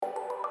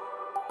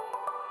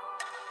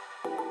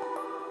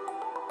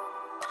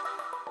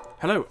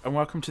Hello and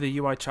welcome to the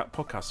UI Chat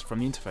podcast from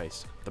The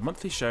Interface, the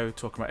monthly show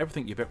talking about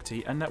everything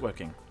Ubiquiti and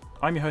networking.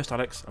 I'm your host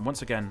Alex, and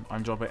once again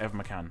I'm joined by Evan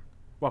McCann.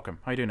 Welcome.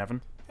 How you doing,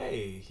 Evan?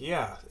 Hey,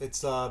 yeah,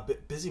 it's a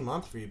busy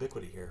month for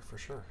Ubiquiti here for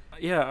sure.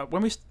 Yeah,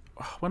 when we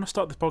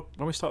start the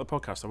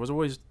podcast, I was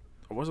always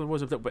a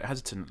little bit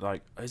hesitant.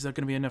 Like, is there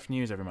going to be enough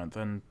news every month?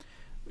 And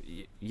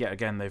yet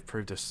again, they've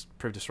proved us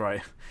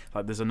right.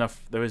 Like,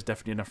 there is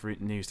definitely enough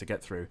news to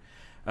get through.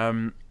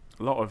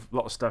 A lot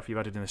of stuff you've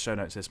added in the show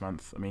notes this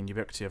month. I mean,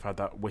 Ubiquiti have had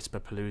that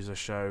Gateway-palooza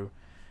show.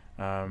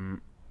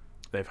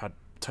 They've had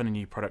a ton of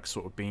new products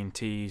sort of being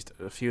teased.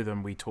 A few of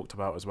them we talked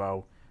about as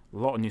well. A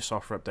lot of new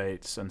software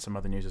updates and some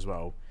other news as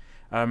well.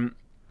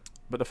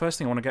 But the first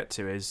thing I want to get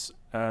to is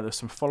there's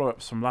some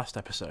follow-ups from last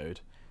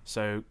episode.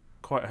 So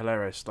quite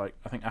hilarious. Like,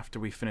 I think after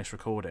we finished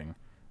recording,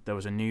 there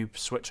was a new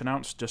Switch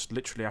announced just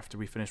literally after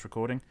we finished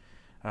recording.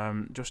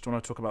 Just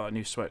want to talk about that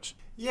new Switch.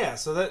 Yeah,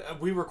 so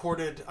that we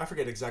recorded, I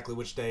forget exactly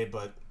which day,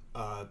 but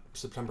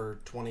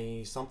September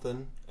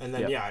 20-something. And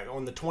then,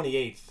 on the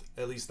 28th,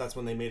 at least that's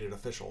when they made it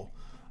official.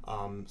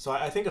 So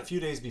I think a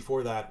few days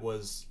before that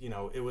was,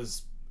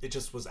 it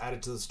just was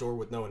added to the store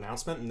with no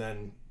announcement, and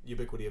then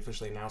Ubiquiti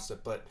officially announced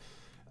it. But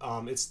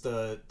it's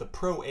the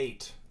Pro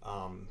 8.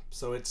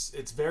 So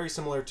it's very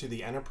similar to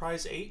the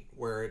Enterprise 8,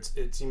 where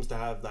it seems to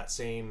have that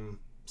same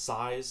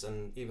size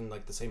and even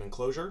like the same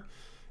enclosure.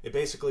 It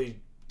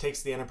basically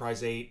takes the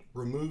Enterprise 8,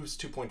 removes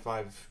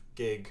 2.5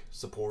 gig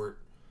support.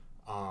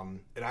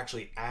 It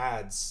actually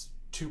adds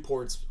 2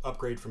 ports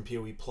upgrade from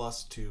PoE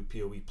Plus to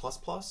PoE++.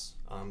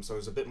 So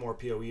there's a bit more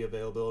PoE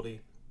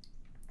availability.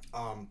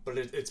 But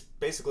it's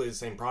basically the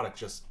same product,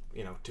 just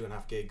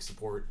 2.5 gig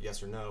support,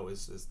 yes or no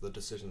is the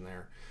decision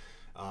there.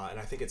 And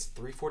I think it's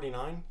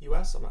 $349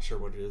 US. I'm not sure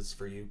what it is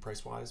for you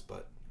price wise,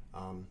 but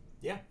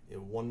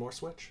one more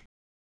Switch.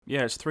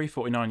 Yeah, it's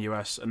 $349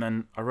 US, and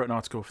then I wrote an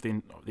article for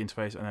the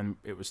interface, and then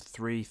it was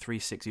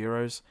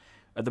 €336.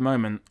 At the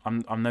moment,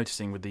 I'm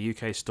noticing with the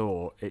UK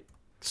store, it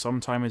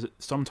sometimes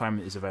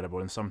is available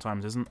and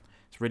sometimes isn't.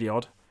 It's really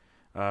odd.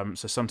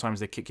 So sometimes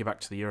they kick you back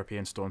to the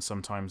European store, and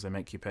sometimes they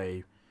make you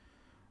pay.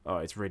 Oh,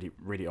 it's really,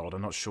 really odd.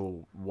 I'm not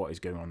sure what is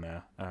going on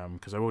there.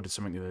 Because I ordered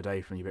something the other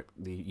day from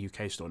the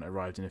UK store and it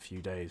arrived in a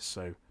few days.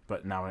 So,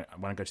 but now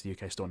when I go to the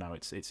UK store now,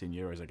 it's in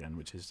euros again,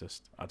 which is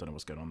just, I don't know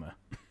what's going on there.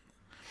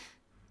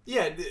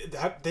 Yeah, they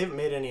haven't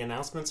made any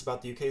announcements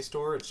about the UK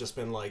store. It's just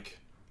been like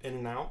in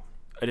and out.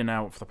 In and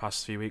out for the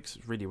past few weeks.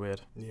 It's really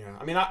weird. Yeah,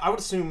 I mean, I would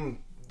assume.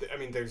 I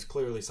mean, there's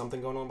clearly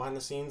something going on behind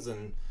the scenes,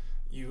 and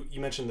you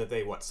mentioned that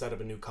they set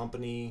up a new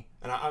company,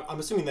 and I'm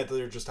assuming that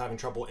they're just having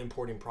trouble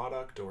importing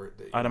product, or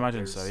I'd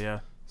imagine so. Yeah,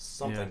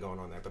 something going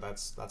on there, but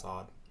that's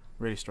odd.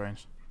 Really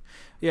strange.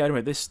 Yeah.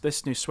 Anyway,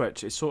 this new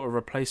Switch is sort of a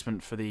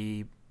replacement for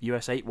the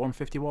US 8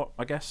 150 watt,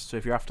 I guess. So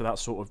if you're after that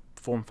sort of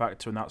form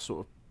factor and that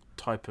sort of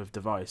type of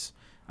device,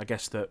 I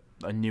guess that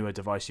a newer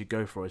device you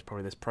go for is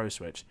probably this Pro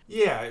Switch.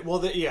 Yeah. Well,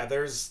 the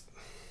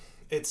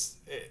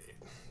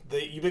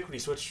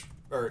Ubiquiti Switch,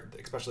 or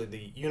especially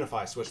the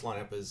Unify Switch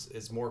lineup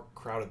is more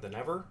crowded than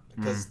ever,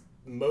 because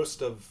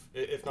most of,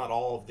 if not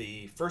all of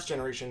the first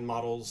generation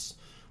models,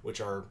 which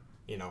are,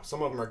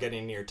 some of them are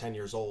getting near 10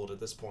 years old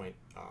at this point.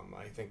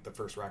 I think the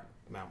first rack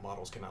mount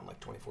models came out in like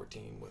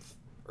 2014 with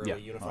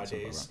early Unify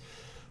days.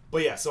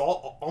 But yeah, so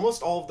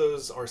almost all of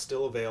those are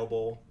still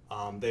available.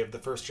 They have the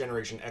first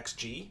generation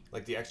XG,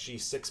 like the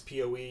XG6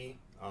 PoE,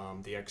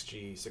 the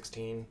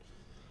XG16.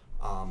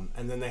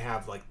 And then they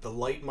have like the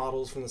light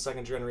models from the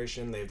second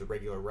generation. They have the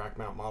regular rack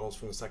mount models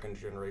from the second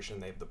generation.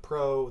 They have the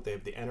Pro, they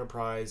have the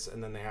Enterprise,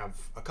 and then they have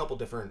a couple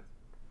different,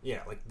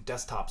 like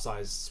desktop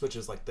size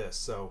switches like this.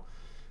 So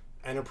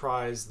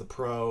Enterprise, the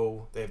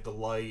Pro, they have the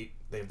light,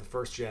 they have the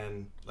first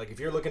gen. Like if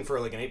you're looking for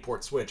like an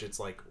 8-port switch, it's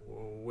like,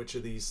 which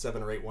of these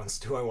 7 or 8 ones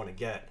do I want to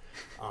get?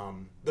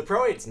 The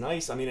Pro 8's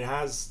nice. I mean, it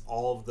has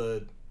all of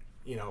the,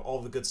 all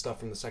of the good stuff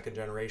from the second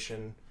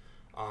generation.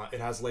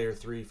 It has layer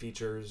 3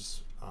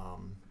 features.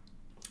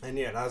 And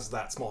yeah, it has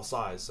that small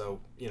size. So,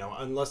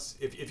 unless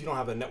if you don't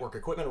have a network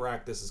equipment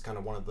rack, this is kind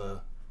of one of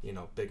the,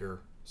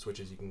 bigger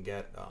switches you can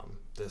get.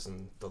 This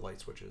and the light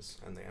switches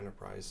and the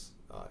Enterprise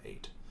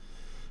 8.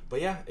 But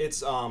yeah,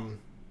 it's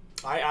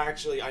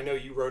I know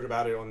you wrote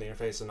about it on the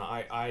interface, and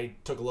I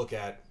took a look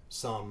at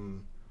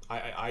some.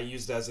 I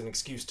used it as an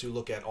excuse to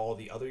look at all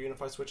the other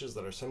Unify switches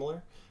that are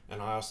similar,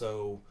 and I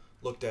also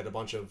looked at a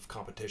bunch of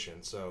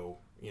competition. So,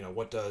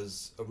 what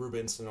does Aruba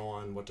Instant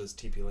On? What does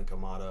TP-Link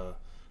Amada?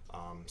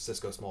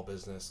 Cisco Small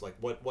Business, like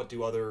what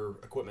do other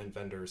equipment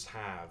vendors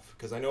have?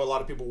 Because I know a lot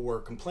of people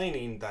were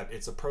complaining that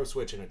it's a Pro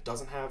Switch and it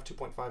doesn't have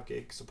 2.5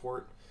 gig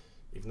support,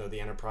 even though the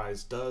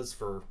Enterprise does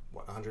for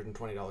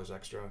 $120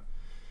 extra.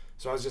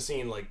 So I was just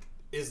seeing, like,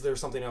 is there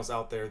something else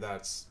out there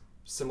that's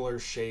similar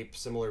shape,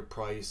 similar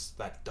price,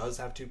 that does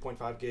have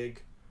 2.5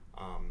 gig?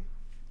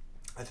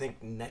 I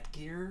think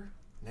Netgear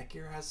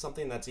has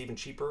something that's even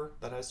cheaper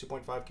that has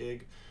 2.5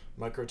 gig.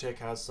 MikroTik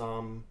has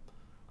some.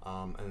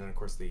 And then, of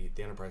course, the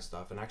enterprise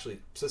stuff. And actually,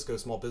 Cisco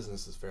Small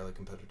Business is fairly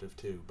competitive,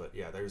 too. But,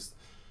 yeah, there's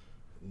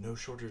no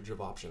shortage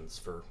of options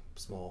for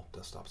small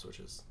desktop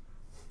switches.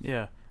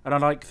 Yeah, and I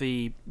like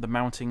the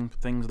mounting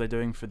things they're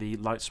doing for the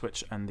light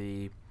switch and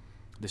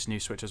this new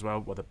switch as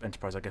well, or the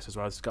Enterprise, I guess, as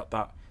well. It's got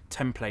that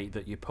template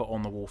that you put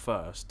on the wall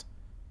first,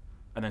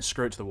 and then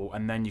screw it to the wall,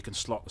 and then you can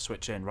slot the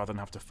switch in rather than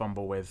have to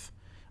fumble with.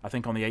 I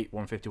think on the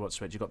 150 watt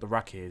switch, you've got the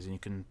rack ears, and you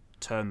can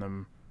turn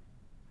them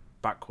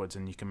backwards,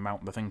 and you can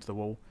mount the thing to the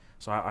wall.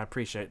 So I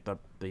appreciate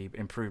the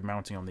improved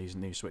mounting on these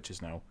new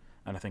switches now.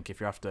 And I think if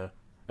you have to,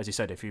 as you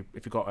said, if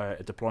you've got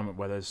a deployment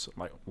where there's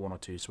like one or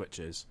two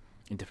switches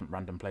in different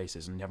random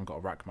places, and you haven't got a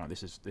rack mount,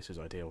 this is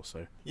ideal.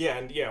 So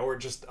or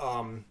just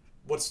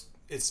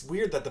it's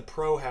weird that the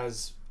Pro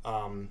has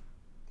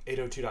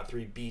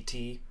 802.3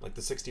 BT, like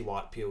the 60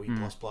 watt PoE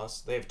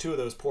plus. They have two of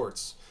those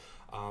ports.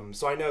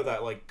 So I know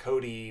that like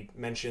Cody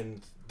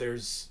mentioned,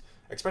 there's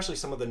especially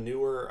some of the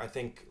newer, I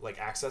think, like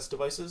access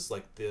devices,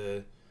 like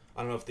I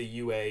don't know if the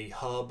UA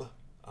hub,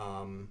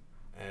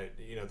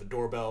 the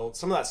doorbell,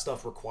 some of that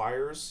stuff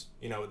requires,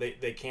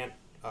 they can't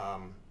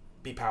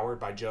be powered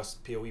by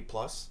just PoE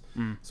plus.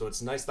 So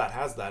it's nice that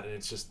has that, and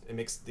it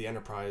makes the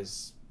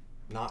Enterprise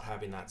not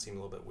having that seem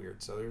a little bit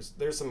weird. So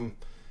there's some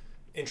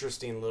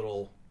interesting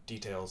little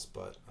details,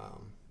 but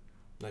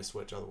nice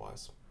switch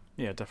otherwise.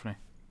 Yeah, definitely.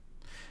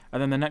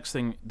 And then the next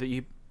thing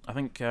that I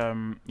think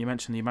you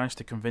mentioned, you managed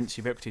to convince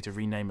Ubiquiti to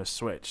rename a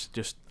switch.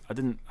 I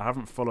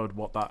haven't followed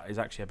what that is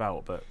actually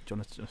about, but do you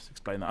want to just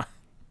explain that?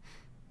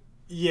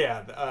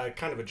 Yeah,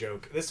 kind of a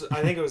joke.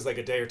 I think it was like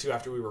a day or two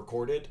after we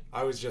recorded.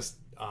 I was just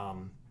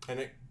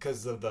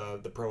because of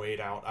the Pro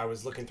 8 out, I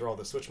was looking through all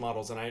the switch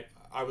models, and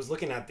I was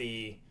looking at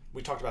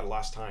we talked about it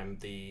last time,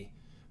 the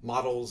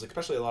models,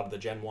 especially a lot of the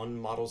Gen 1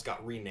 models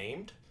got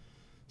renamed.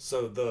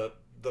 So the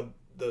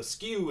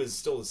SKU is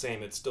still the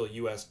same. It's still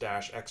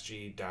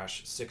US-XG-6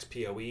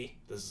 PoE.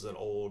 This is an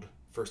old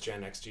first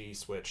gen XG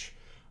switch.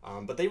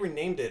 But they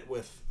renamed it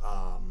with,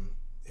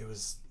 it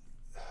was,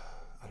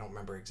 I don't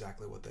remember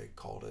exactly what they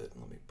called it.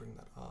 Let me bring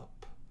that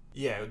up.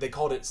 Yeah, they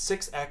called it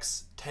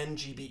 6X 10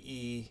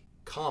 GBE,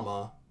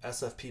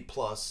 SFP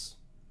Plus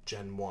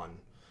Gen 1.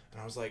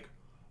 And I was like,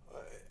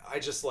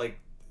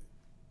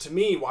 to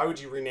me, why would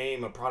you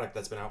rename a product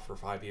that's been out for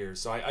 5 years?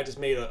 So I just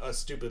made a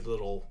stupid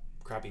little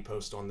crappy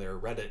post on their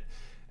Reddit,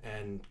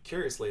 and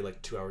curiously,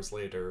 like 2 hours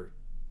later,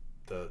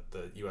 the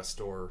US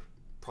store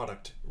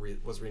product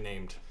was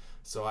renamed.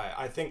 So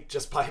I think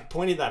just by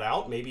pointing that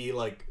out, maybe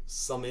like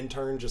some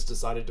intern just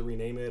decided to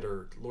rename it,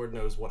 or Lord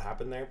knows what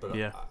happened there. But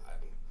yeah.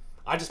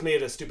 I just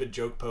made a stupid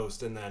joke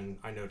post, and then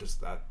I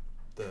noticed that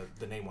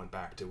the name went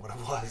back to what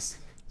it was.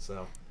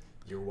 So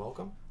you're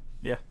welcome.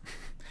 Yeah,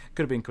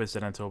 could have been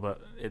coincidental,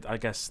 but I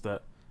guess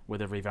that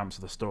with the revamps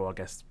of the store, I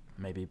guess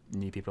maybe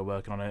new people are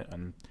working on it,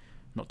 and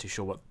not too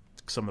sure what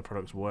some of the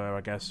products were,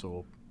 I guess,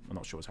 or I'm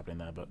not sure what's happening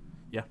there, but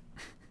yeah.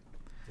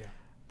 Yeah.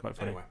 Quite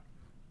funny. Anyway.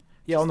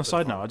 Yeah, on the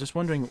side note, I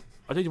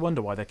did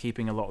wonder why they're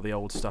keeping a lot of the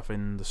old stuff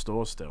in the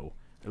store still.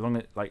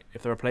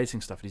 If they're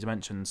replacing stuff, you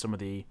mentioned some of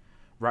the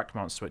rack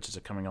mount switches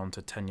are coming on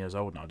to 10 years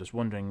old now. Just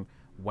wondering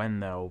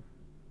when they'll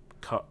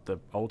cut the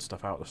old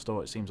stuff out of the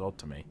store. It seems odd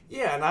to me.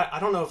 Yeah, and I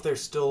don't know if they're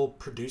still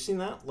producing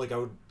that. Like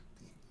I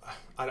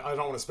don't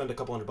want to spend a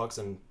couple $100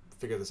 and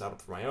figure this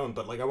out for my own,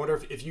 but like I wonder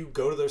if you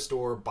go to their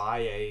store,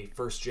 buy a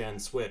first gen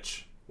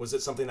switch, was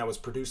it something that was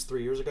produced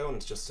 3 years ago and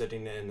it's just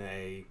sitting in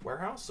a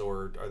warehouse,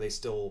 or are they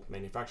still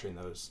manufacturing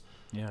those?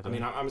 Yeah, I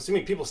mean, I'm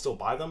assuming people still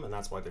buy them, and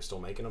that's why they're still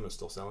making them and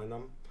still selling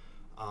them.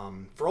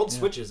 For old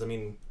switches, I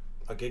mean,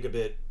 a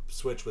gigabit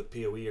switch with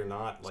PoE or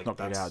not, it's not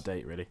really out of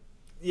date, really.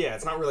 Yeah,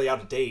 it's not really out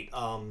of date.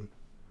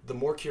 The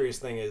more curious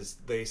thing is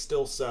they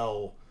still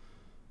sell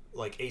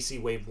like AC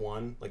Wave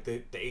 1, like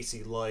the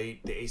AC Light,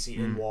 the AC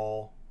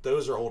in-wall.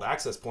 Those are old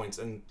access points,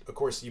 and of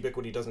course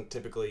Ubiquiti doesn't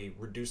typically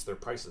reduce their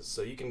prices.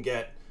 So you can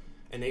get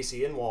an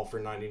AC in-wall for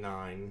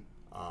 $99,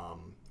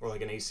 or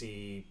like an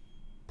AC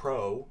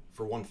Pro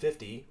for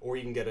 $150, or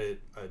you can get a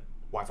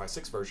Wi-Fi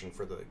 6 version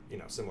for the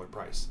similar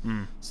price.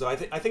 So I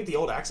think the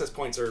old access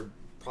points are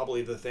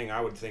probably the thing I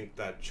would think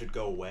that should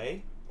go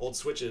away. Old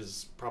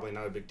switches, probably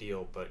not a big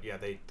deal, but yeah,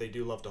 they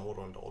do love to hold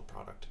on to old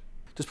product.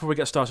 Just before we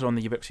get started on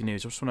the Ubiquiti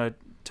news, I just want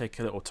to take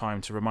a little time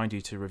to remind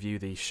you to review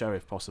the show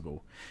if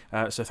possible.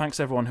 So thanks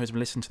to everyone who's been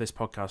listening to this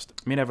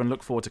podcast. Me and Evan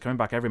look forward to coming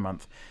back every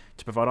month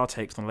to provide our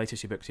takes on the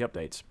latest Ubiquiti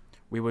updates.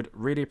 We would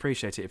really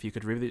appreciate it if you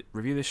could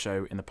review this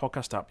show in the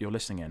podcast app you're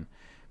listening in,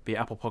 be it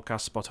Apple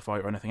Podcasts,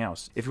 Spotify, or anything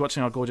else. If you're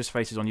watching our gorgeous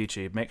faces on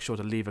YouTube, make sure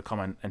to leave a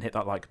comment and hit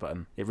that like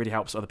button. It really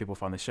helps other people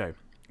find this show.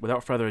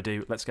 Without further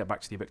ado, let's get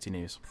back to the Ubiquiti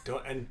news.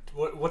 And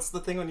what's the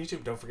thing on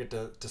YouTube? Don't forget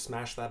to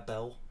smash that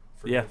bell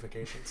for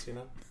notifications,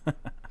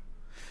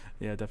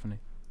 Yeah, definitely.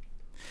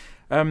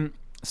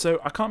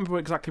 So I can't remember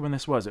exactly when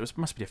this was. It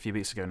must be a few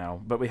weeks ago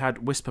now. But we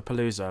had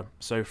Gateway-palooza.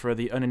 So for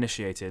the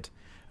uninitiated,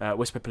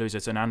 Gateway-palooza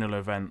is an annual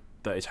event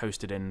that is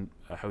hosted in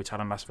a hotel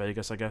in Las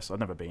Vegas, I guess. I've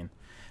never been.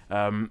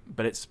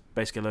 But it's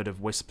basically a load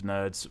of Wisp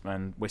nerds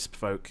and Wisp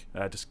folk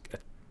just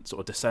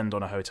sort of descend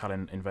on a hotel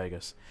in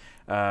Vegas.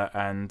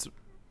 And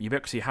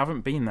Ubiquiti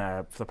haven't been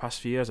there for the past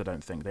few years, I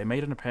don't think. They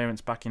made an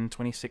appearance back in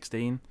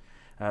 2016.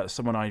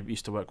 Someone I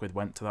used to work with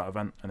went to that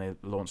event and they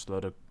launched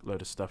a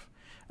load of stuff.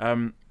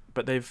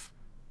 But they've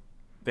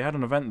they had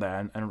an event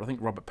there, and I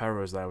think Robert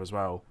Perro was there as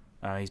well.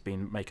 He's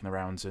been making the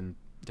rounds in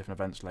different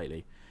events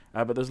lately.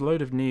 But there's a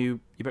load of new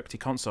Ubiquiti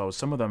consoles.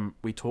 Some of them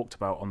we talked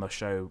about on the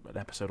show an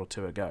episode or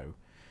two ago.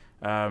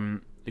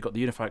 You've got the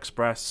Unify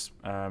Express,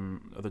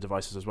 other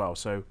devices as well.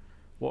 So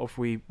what have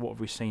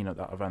we seen at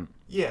that event?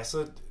 Yeah,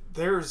 so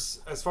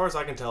there's, as far as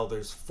I can tell,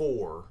 there's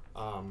 4.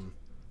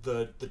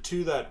 The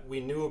 2 that we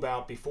knew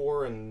about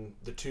before and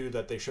the 2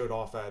 that they showed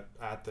off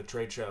at the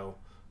trade show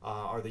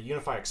are the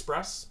Unify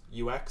Express,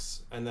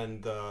 UX, and then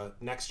the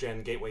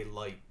next-gen Gateway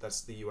Lite.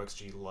 That's the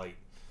UXG Lite.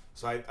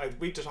 So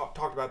we just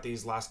talked about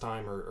these last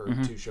time or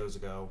 2 shows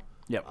ago.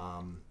 Yep.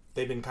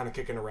 They've been kind of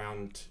kicking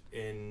around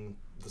in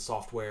the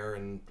software,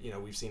 and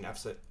we've seen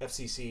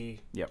FCC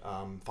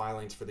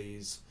filings for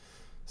these.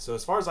 So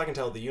as far as I can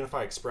tell, the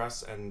Unify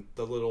Express and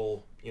the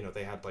little,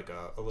 they had like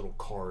a little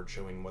card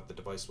showing what the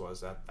device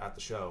was at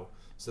the show.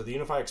 So the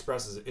Unify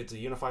Express it's a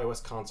Unify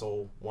OS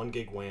console, 1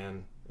 gig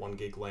WAN, 1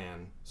 gig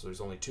LAN. So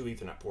there's only 2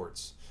 Ethernet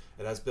ports.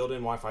 It has built-in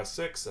Wi-Fi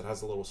 6. It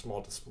has a little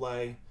small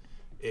display.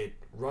 It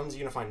runs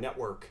Unify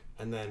Network,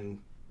 and then,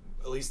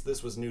 at least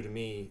this was new to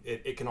me,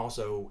 it can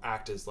also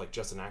act as like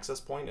just an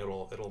access point.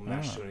 It'll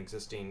mesh to an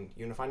existing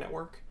Unify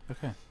network.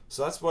 Okay.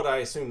 So that's what I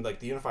assumed. Like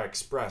the Unify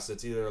Express,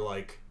 it's either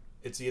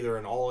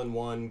an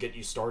all-in-one get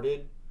you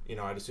started.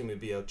 I'd assume it'd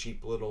be a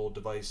cheap little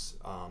device,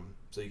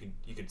 so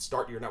you could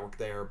start your network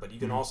there, but you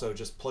can also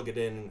just plug it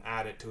in and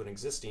add it to an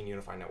existing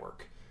Unify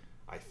network.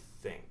 I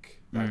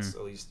think that's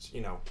at least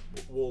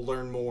we'll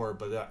learn more,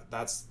 but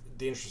that's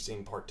the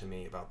interesting part to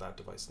me about that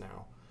device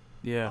now.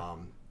 Yeah.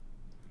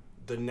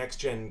 The next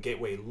gen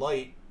Gateway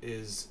Lite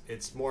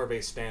it's more of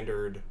a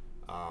standard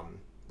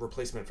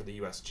replacement for the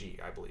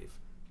USG, I believe,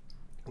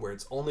 where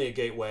it's only a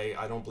gateway.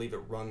 I don't believe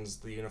it runs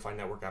the Unified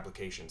Network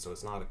application, so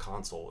it's not a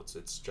console.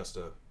 It's just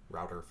a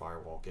router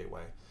firewall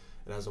gateway.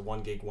 It has a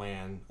 1 gig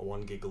WAN, a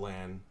 1 gig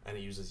LAN, and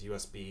it uses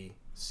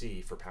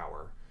USB-C for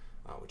power,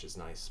 which is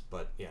nice.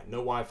 But yeah, no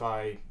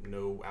Wi-Fi,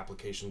 no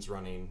applications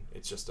running.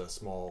 It's just a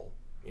small,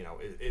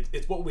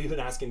 it's what we've been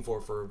asking for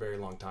a very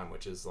long time,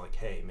 which is like,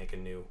 hey, make a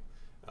new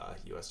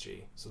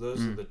USG. So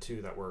those are the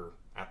 2 that were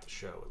at the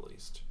show, at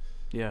least.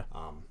 Yeah.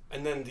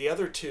 And then the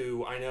other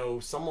 2, I know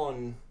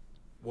someone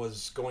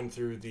was going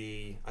through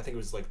I think it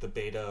was like the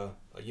beta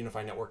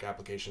Unified Network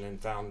application,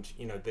 and found,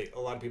 a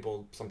lot of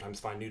people sometimes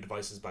find new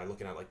devices by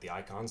looking at like the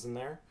icons in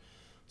there.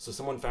 So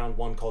someone found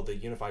one called the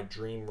Unified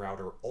Dream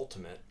Router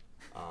Ultimate,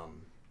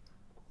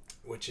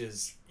 which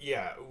is,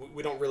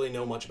 we don't really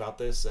know much about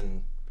this,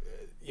 and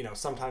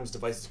sometimes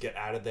devices get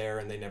added there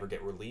and they never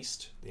get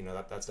released.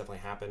 That's definitely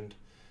happened.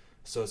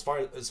 So as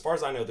far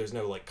as I know, there's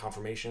no like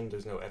confirmation,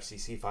 there's no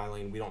FCC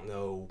filing. We don't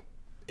know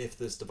if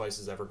this device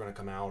is ever going to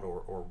come out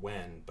or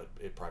when, but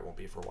it probably won't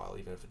be for a while,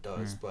 even if it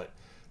does. But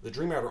the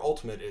Dream Router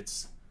Ultimate,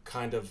 it's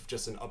kind of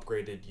just an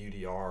upgraded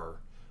UDR.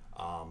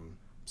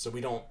 So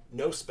we don't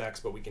know specs,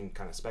 but we can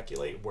kind of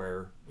speculate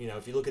where,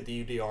 if you look at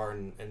the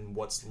UDR and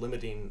what's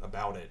limiting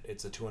about it,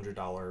 it's a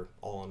 $200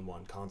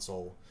 all-in-one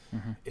console.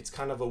 It's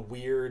kind of a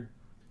weird,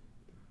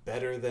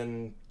 better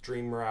than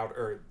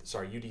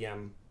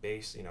UDM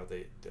base.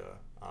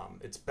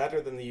 It's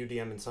better than the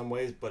UDM in some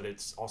ways, but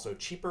it's also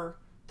cheaper.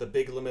 The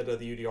big limit of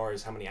the UDR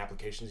is how many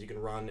applications you can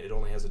run. It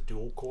only has a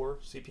dual core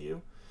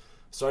CPU.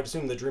 So I'd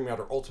assume the Dream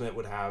Router Ultimate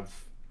would have,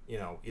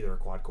 either a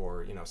quad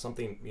core,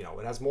 something,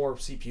 it has more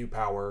CPU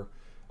power.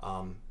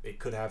 It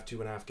could have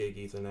 2.5 gig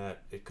Ethernet.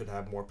 It could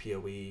have more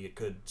PoE. It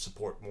could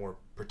support more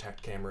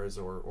Protect cameras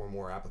or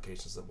more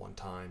applications at one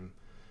time.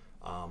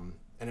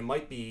 And it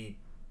might be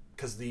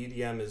because the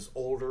UDM is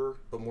older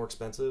but more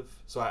expensive.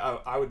 So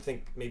I would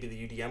think maybe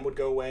the UDM would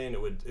go away and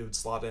it would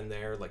slot in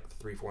there like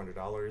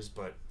 $300-400,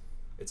 but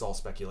it's all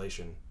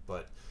speculation.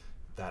 But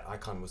that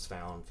icon was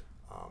found.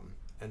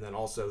 And then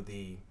also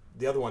the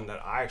other one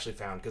that I actually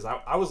found, because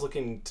I was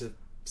looking to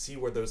see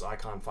where those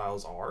icon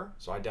files are.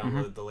 So I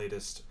downloaded the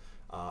latest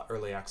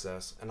early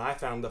access, and I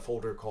found the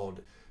folder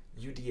called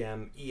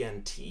UDM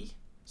ENT,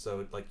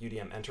 so like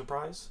UDM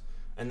Enterprise.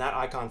 And that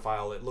icon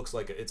file, it looks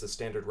like it's a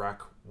standard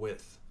rack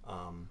width.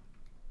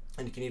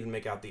 And you can even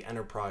make out the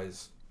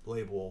Enterprise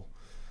label.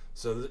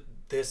 So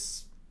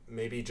this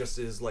maybe just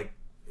is like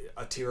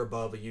a tier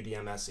above a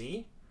UDM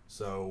SE.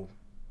 So,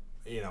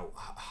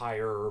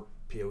 higher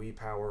PoE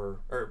power,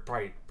 or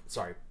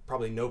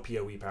probably no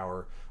PoE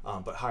power,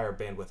 but higher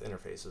bandwidth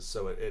interfaces.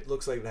 So it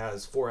looks like it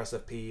has 4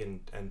 SFP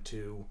and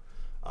 2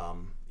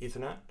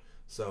 Ethernet.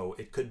 So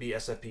it could be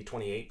SFP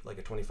 28, like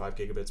a 25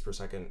 gigabits per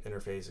second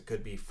interface. It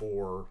could be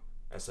 4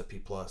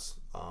 SFP plus.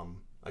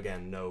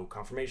 Again, no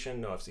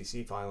confirmation, no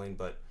FCC filing,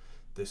 but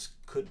this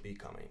could be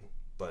coming.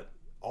 But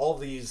all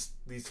of these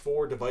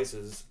 4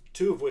 devices,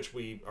 2 of which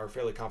we are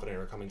fairly confident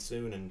are coming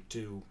soon, and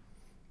 2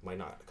 might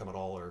not come at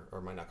all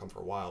or might not come for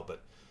a while,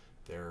 but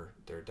they're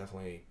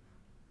definitely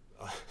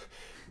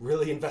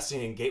really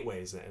investing in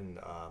gateways, and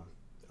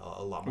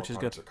a lot more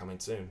products are coming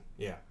soon.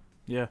 Yeah.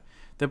 Yeah.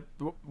 The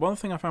one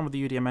thing I found with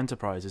the UDM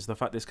Enterprise is the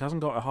fact this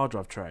hasn't got a hard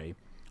drive tray.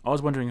 I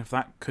was wondering if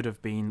that could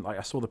have been, like,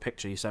 I saw the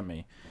picture you sent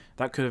me,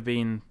 that could have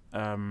been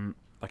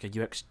like a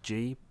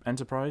UXG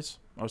Enterprise,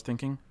 I was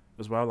thinking.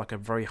 as well, like a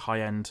very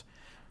high-end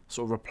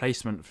sort of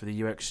replacement for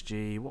the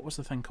UXG. What was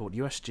the thing called?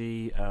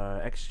 USG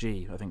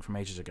XG, I think, from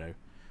ages ago.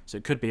 So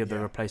it could be the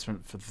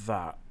replacement for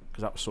that,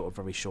 because that was sort of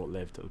very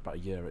short-lived. It was about a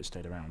year it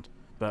stayed around.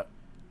 But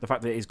the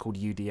fact that it is called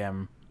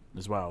UDM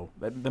as well,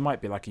 there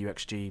might be like a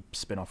UXG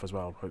spin-off as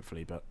well,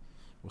 hopefully, but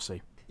we'll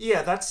see.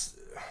 Yeah, that's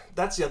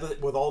the other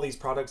with all these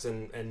products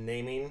and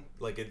naming.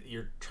 Like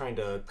you're trying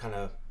to kind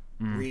of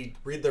read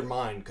their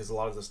mind, because a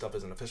lot of the stuff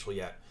isn't official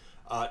yet.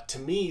 To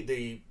me,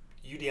 the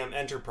UDM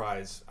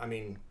Enterprise, I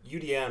mean,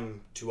 UDM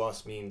to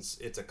us means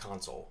it's a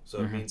console. So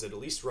it means it at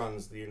least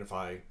runs the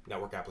Unify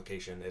network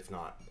application, if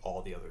not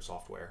all the other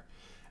software.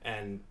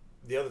 And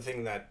the other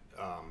thing that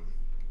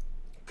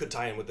could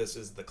tie in with this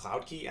is the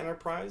Cloud Key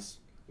Enterprise,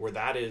 where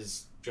that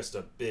is just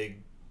a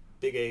big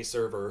A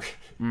server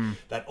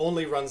that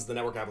only runs the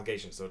network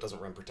application, so it doesn't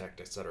run Protect,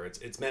 etc.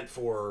 It's meant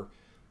for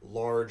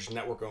large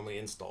network-only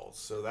installs.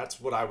 So that's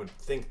what I would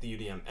think the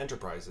UDM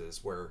Enterprise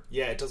is, where,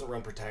 it doesn't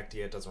run Protect,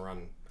 it doesn't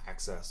run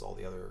Access, all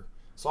the other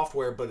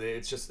software, but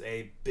it's just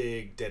a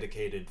big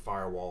dedicated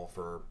firewall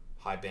for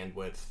high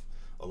bandwidth,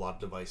 a lot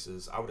of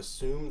devices. I would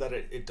assume that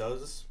it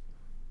does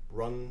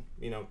run,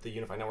 the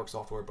Unified Network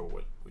software, but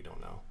we don't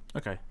know.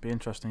 Okay, be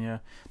interesting, yeah.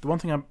 The one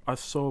thing I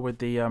saw with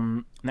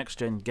the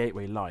next-gen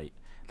Gateway Lite,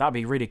 that'd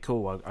be really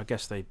cool. I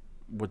guess they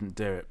wouldn't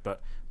do it,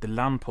 but the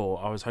LAN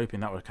port, I was hoping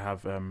that would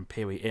have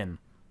PoE in,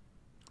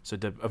 so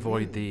to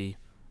avoid the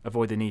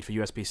need for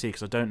USB-C,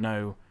 because I don't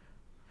know,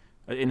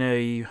 in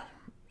a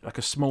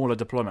smaller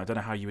deployment, I don't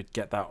know how you would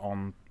get that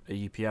on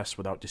a UPS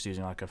without just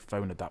using like a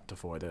phone adapter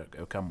for it that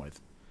it'll come with,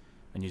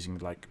 and using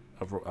like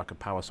a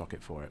power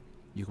socket for it.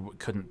 You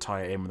couldn't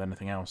tie it in with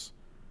anything else,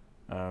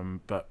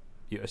 but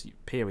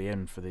PoE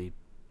in for the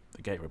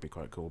gateway would be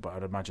quite cool. But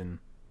I'd imagine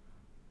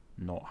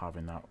not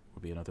having that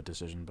would be another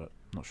decision, but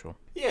not sure.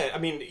 Yeah, I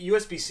mean,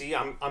 USB-C,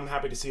 I'm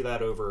happy to see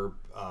that over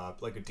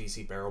like a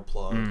DC barrel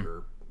plug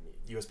or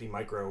USB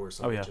micro or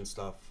some and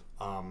stuff.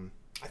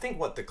 I think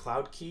the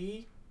Cloud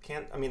Key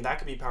can't. I mean, that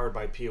could be powered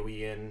by PoE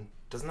in.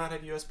 Doesn't that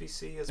have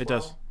USB-C as well? It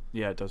does.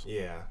 Yeah, it does.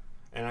 Yeah,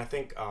 and I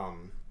think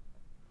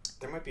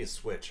there might be a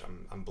switch.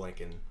 I'm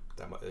blanking.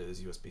 That is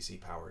USB-C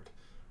powered.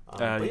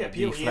 But yeah,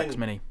 PoE Flex in,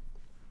 Mini.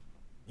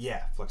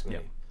 Yeah, Flex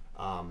Mini.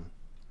 Yep.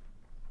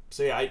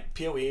 So yeah,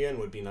 PoE in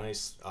would be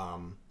nice.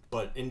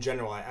 But in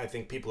general, I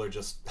think people are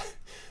just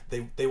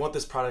they want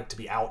this product to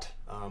be out.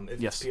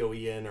 If it's PoE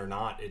in or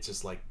not, it's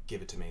just like,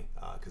 give it to me,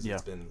 because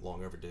it's been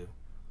long overdue.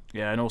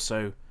 Yeah, and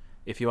also,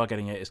 if you are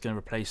getting it, it's going to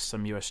replace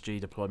some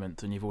USG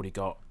deployment, and you've already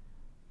got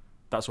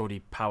that's already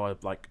power,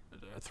 like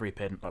a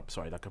 3-pin,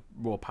 like a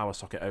raw power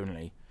socket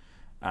only,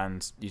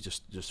 and you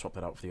just swap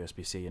that out for the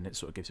USB-C, and it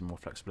sort of gives you more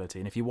flexibility.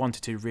 And if you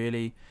wanted to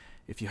really,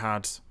 if you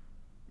had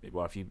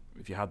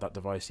that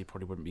device, you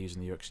probably wouldn't be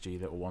using the UXG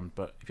little one,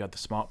 but if you had the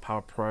Smart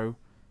Power Pro,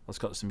 it's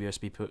got some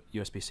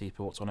USB-C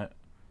ports on it,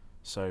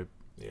 so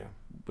yeah,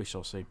 we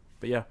shall see.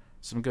 But yeah,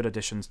 some good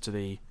additions to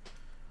the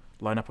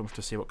lineup. I'm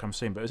to see what comes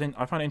soon. But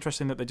I find it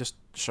interesting that they just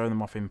show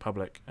them off in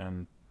public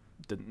and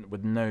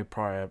with no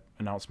prior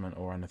announcement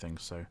or anything.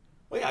 So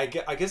well,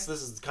 yeah, I guess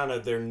this is kind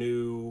of their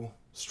new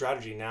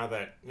strategy now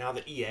that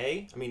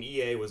EA. I mean,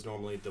 EA was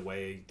normally the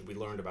way that we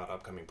learned about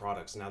upcoming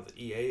products. Now that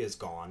EA is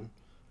gone,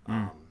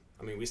 I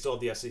mean, we still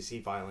have the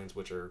FCC filings,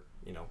 which are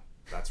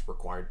that's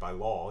required by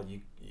law.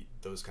 You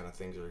those kind of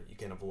things you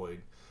can't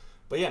avoid.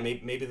 But yeah,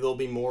 maybe they'll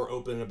be more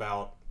open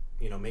about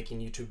making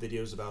YouTube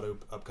videos about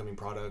upcoming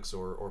products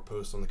or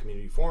posts on the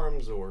community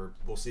forums, or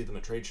we'll see them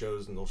at trade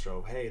shows and they'll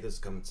show, hey, this is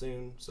coming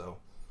soon. So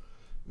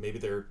maybe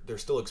they're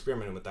still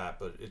experimenting with that,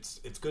 but it's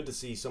good to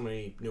see so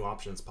many new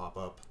options pop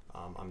up.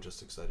 I'm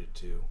just excited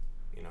to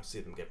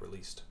see them get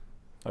released.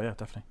 Oh yeah,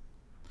 definitely.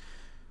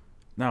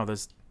 Now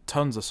there's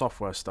tons of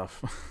software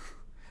stuff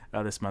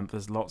this month.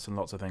 There's lots and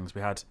lots of things.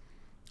 We had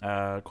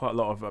quite a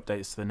lot of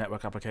updates to the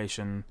network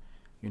application,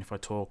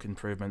 Unified Talk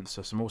improvements,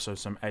 so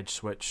some edge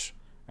switch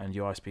and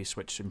UISP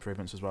switch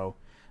improvements as well.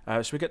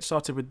 Should we get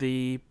started with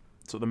the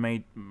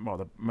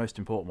most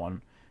important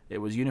one? It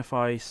was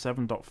Unify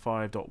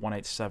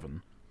 7.5.187,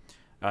 and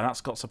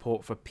that's got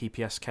support for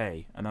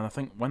PPSK. And then I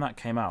think when that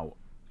came out,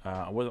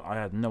 I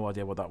had no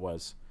idea what that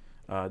was.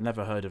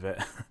 Never heard of it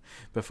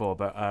before,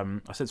 but I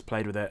since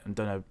played with it and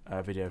done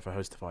a video for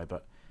Hostify.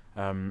 But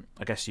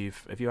I guess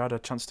have you had a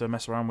chance to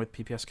mess around with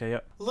PPSK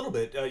yet? A little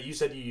bit. You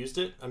said you used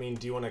it. I mean,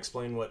 do you want to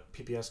explain what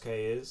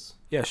PPSK is?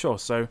 Yeah, sure.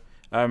 So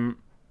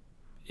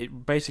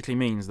it basically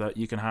means that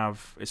you can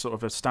have, it's sort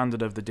of a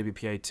standard of the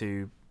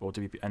WPA2 or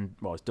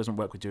it doesn't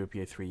work with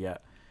WPA3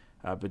 yet,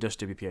 but just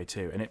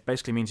WPA2, and it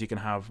basically means you can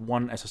have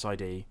one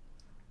SSID.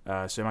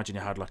 So imagine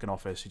you had like an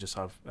office, you just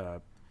have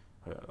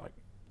like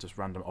just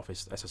random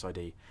office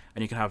SSID,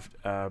 and you can have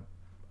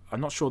I'm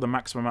not sure the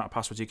maximum amount of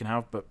passwords you can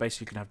have, but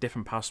basically you can have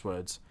different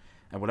passwords,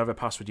 and whatever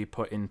password you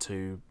put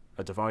into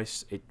a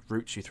device, it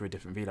routes you through a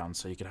different VLAN.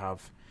 So you could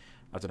have,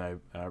 I don't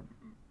know,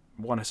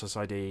 one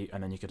SSID,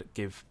 and then you could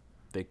give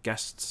the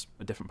guests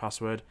a different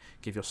password,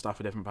 give your staff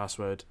a different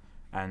password,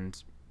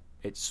 and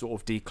it sort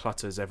of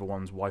declutters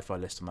everyone's Wi-Fi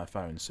list on their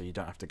phone, so you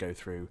don't have to go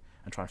through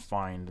and try and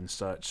find and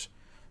search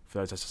for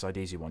those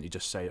SSIDs you want. You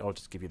just say, "I'll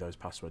just give you those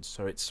passwords."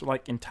 So it's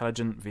like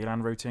intelligent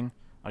VLAN routing,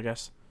 I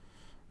guess.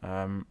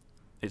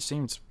 It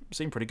seemed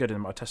pretty good,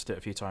 and I tested it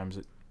a few times.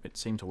 It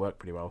seemed to work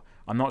pretty well.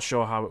 I'm not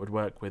sure how it would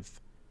work with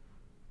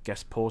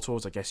guest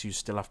portals. I guess you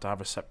still have to have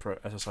a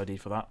separate SSID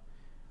for that.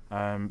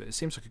 It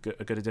seems like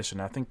a good addition.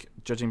 I think,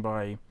 judging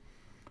by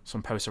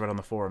some posts I read on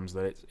the forums,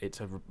 that it's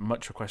a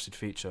much requested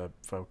feature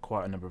for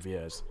quite a number of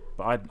years.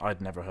 But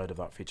I'd never heard of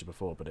that feature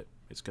before. But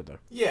it's good though.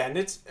 Yeah, and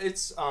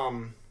it's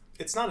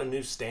not a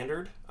new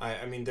standard.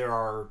 I mean, there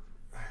are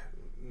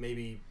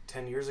maybe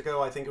 10 years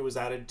ago, I think it was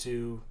added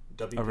to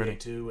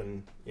WPA2,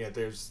 and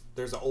there's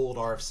an old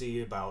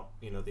RFC about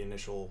the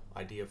initial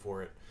idea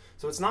for it.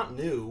 So it's not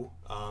new.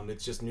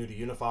 It's just new to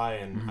Unify,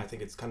 and I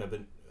think it's kind of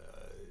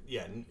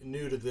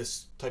new to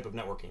this type of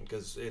networking,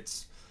 because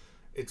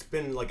it's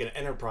been like an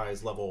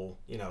enterprise level.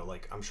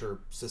 Like I'm sure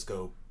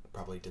Cisco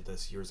probably did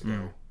this years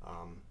ago.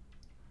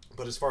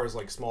 But as far as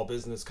like small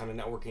business kind of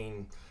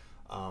networking,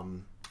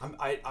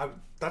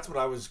 that's what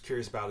I was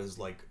curious about, is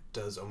like,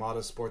 does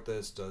Omada support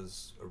this?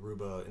 Does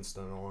Aruba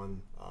Instant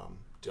On?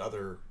 Do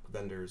other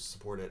vendors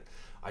support it?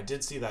 I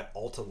did see that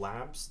Alta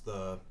Labs,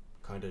 the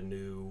kind of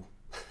new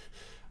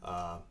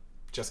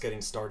just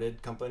getting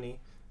started company,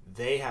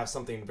 they have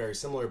something very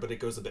similar, but it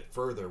goes a bit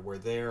further, where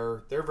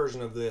their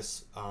version of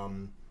this,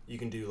 you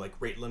can do like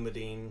rate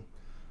limiting.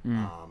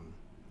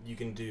 You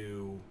can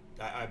do,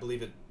 I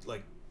believe it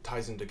like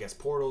ties into guest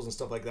portals and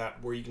stuff like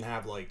that, where you can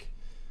have like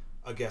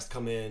a guest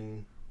come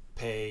in,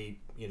 pay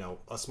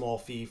a small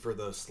fee for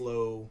the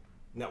slow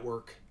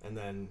network, and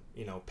then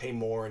pay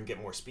more and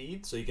get more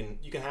speed. So you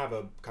can have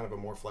a kind of a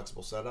more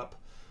flexible setup.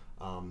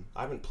 I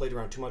haven't played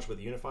around too much with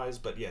Unifies,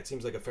 but yeah, it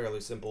seems like a fairly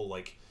simple,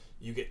 like,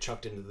 you get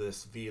chucked into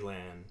this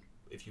VLAN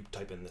if you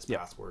type in this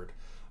password.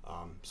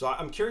 So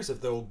I'm curious if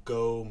they'll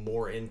go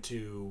more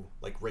into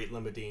like rate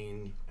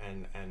limiting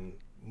and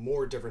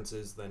more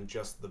differences than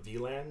just the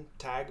VLAN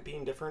tag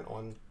being different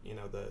on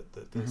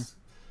this.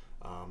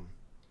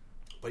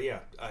 But yeah,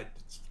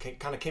 it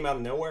kind of came out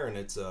of nowhere, and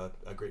it's a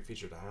great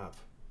feature to have.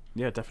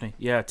 Yeah, definitely.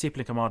 Yeah,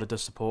 TP-Link Armada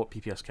does support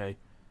PPSK.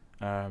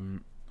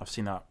 I've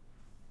seen that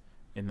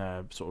in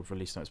their sort of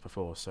release notes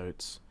before, so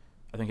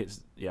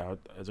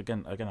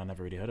again, I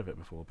never really heard of it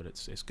before, but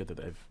it's good that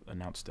they've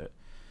announced it.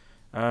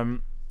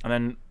 And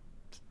then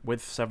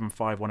with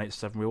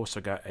 75187, we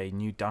also got a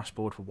new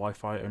dashboard for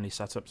Wi-Fi only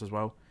setups as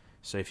well.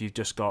 So if you've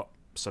just got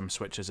some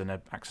switches and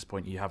an access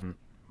point you haven't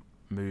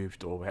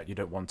moved, or you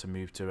don't want to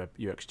move to a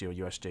UXG or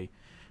USG,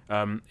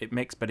 it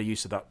makes better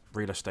use of that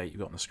real estate you've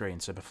got on the screen.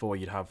 So before,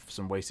 you'd have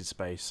some wasted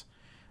space.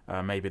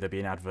 Maybe there'd be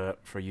an advert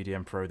for a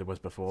UDM Pro there was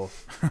before.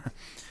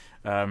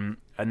 And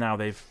now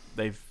they've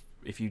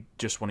if you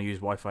just want to use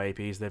Wi-Fi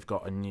APs, they've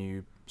got some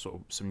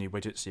new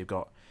widgets. So you've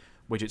got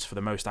widgets for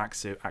the most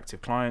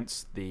active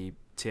clients, the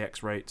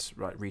TX rates,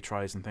 right,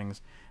 retries and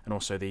things, and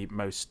also the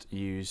most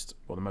used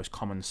or the most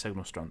common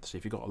signal strength. So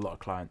if you've got a lot of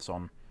clients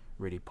on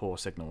really poor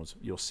signals,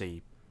 you'll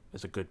see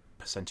there's a good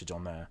percentage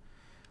on there.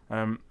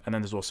 And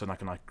then there's also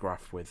like a nice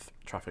graph with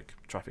traffic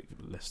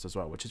lists as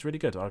well, which is really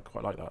good. I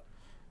quite like that.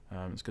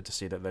 It's good to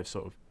see that they've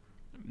sort of,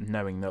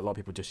 knowing that a lot of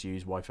people just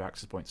use Wi-Fi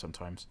access points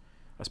sometimes,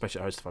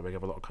 especially at Hostify. We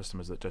have a lot of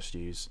customers that just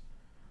use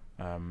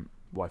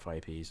Wi-Fi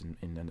APs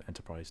in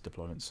enterprise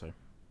deployments, so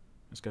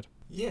it's good.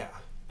 Yeah,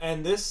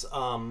 and this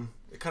kind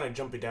of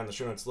jumping down the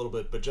show notes a little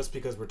bit, but just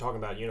because we're talking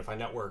about Unify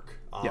Network,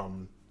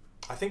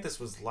 I think this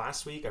was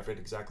last week. I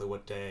forget exactly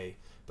what day,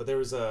 but there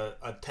was a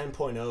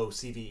 10.0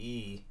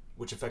 CVE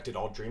which affected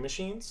all Dream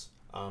Machines.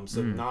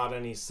 So not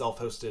any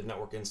self-hosted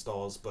network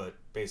installs, but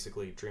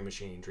basically Dream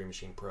Machine, Dream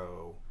Machine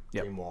Pro,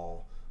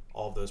 Dreamwall,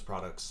 all of those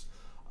products.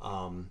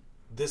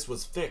 This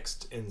was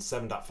fixed in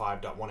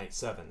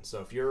 7.5.187. So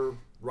if you're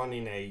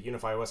running a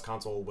Unify OS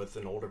console with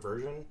an older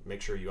version,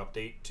 make sure you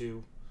update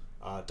to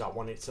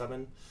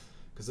 .187,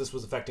 because this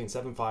was affecting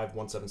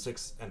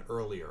 7.5.176 and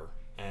earlier.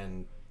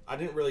 And I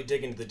didn't really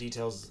dig into the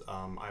details.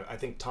 I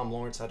think Tom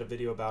Lawrence had a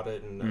video about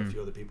it, and a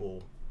few other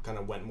people kind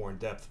of went more in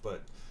depth,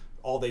 but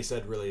all they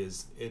said really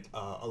is it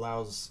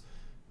allows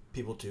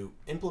people to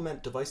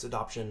implement device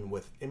adoption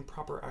with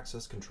improper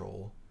access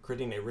control,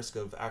 creating a risk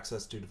of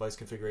access to device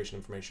configuration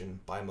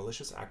information by a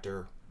malicious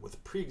actor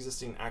with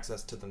pre-existing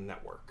access to the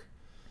network.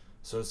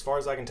 So as far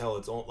as I can tell,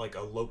 it's like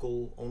a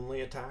local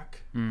only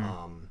attack. But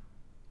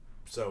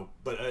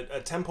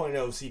a 10.0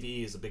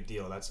 CVE is a big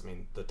deal. That's,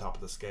 the top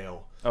of the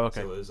scale. Oh, okay.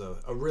 So it was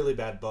a really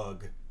bad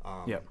bug,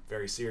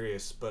 very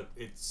serious, but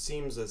it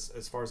seems,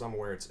 as far as I'm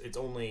aware, it's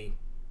only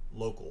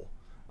local.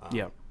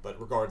 But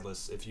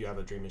regardless, if you have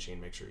a Dream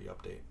Machine, make sure you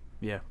update.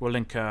 Yeah, we'll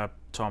link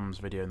Tom's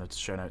video in the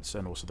show notes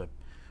and also the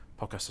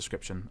podcast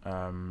description,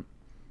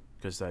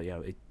 because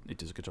it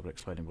does a good job of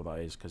explaining what that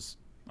is, because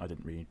I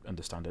didn't really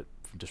understand it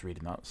from just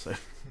reading that. So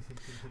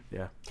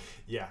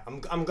yeah,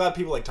 I'm glad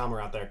people like Tom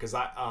are out there, because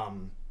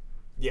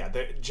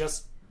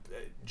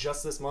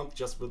just this month,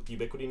 just with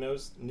Ubiquiti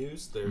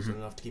news, there's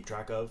enough to keep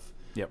track of.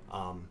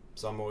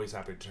 So I'm always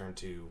happy to turn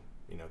to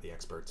the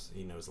experts.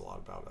 He knows a lot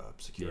about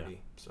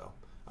security. So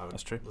I would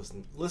That's true.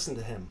 Listen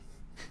to him.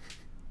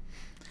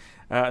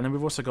 And then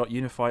we've also got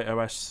Unify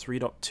OS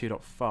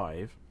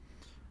 3.2.5,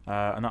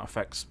 and that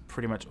affects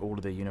pretty much all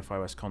of the Unify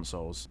OS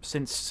consoles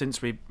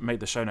since we made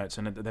the show notes,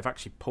 and they've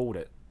actually pulled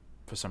it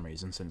for some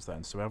reason since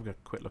then. So we'll have a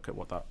quick look at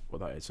what that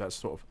is. So that's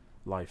sort of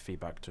live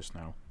feedback just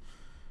now.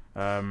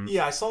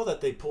 Yeah, I saw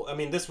that they pulled. I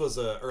mean, this was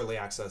a early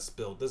access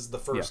build. This is the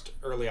first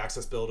early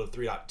access build of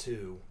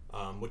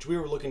 3.2, which we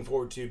were looking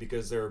forward to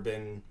because there have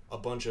been a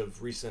bunch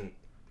of recent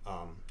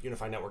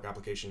Unified Network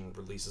application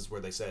releases where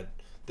they said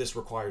this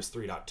requires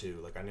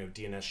 3.2. Like I know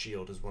DNS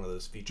Shield is one of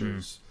those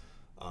features.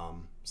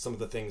 Some of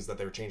the things that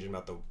they were changing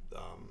about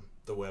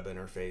the web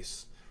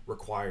interface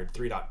required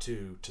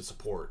 3.2 to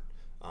support.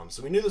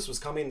 So we knew this was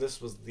coming. This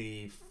was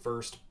the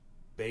first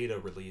beta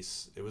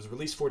release. It was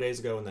released 4 days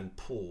ago and then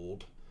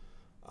pulled.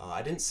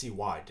 I didn't see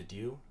why. Did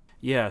you?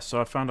 Yeah, so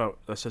I found out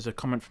there's a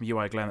comment from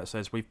UI Glenn that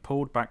says, we've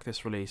pulled back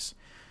this release.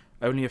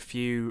 Only a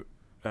few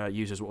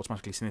users will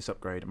automatically see this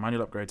upgrade.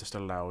 Manual upgrades are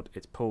still allowed.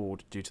 It's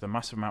pulled due to the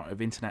massive amount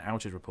of internet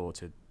outages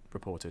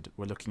reported.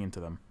 We're looking into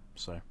them.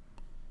 So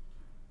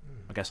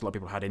I guess a lot of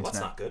people had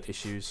internet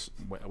issues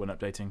when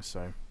updating,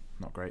 so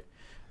not great.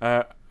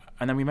 And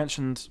then we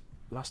mentioned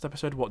last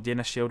episode what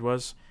DNS Shield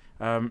was.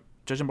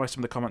 Judging by some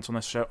of the comments on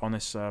this show, on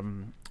this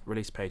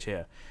release page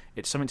here,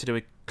 it's something to do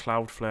with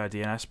Cloudflare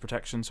DNS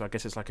protection. So I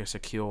guess it's like a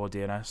secure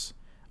DNS.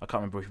 I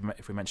can't remember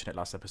if we mentioned it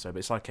last episode, but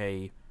it's like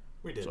a...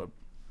 We did. Sort of,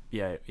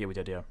 yeah, we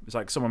did, yeah. It's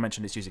like someone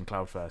mentioned it's using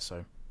Cloudflare,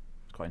 so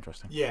it's quite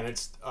interesting. Yeah, and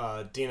it's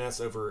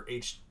DNS over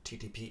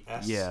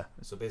HTTPS. Yeah.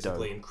 So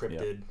basically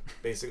encrypted.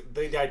 Yeah.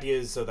 The idea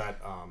is so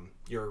that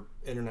your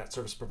internet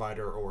service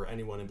provider or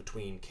anyone in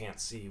between can't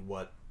see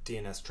what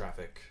DNS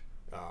traffic...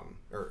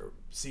 or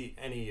see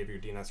any of your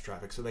DNS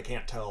traffic, so they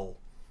can't tell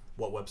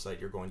what website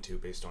you're going to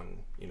based on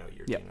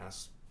your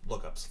DNS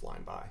lookups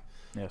flying by.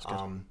 Yeah, it's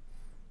good.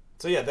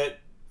 So yeah, that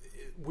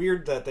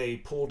weird that they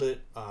pulled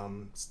it.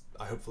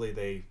 Hopefully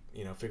they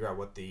figure out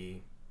what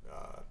the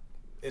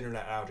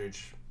internet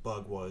outage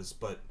bug was,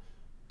 but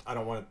I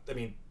don't want to. I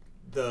mean,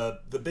 the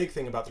big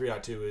thing about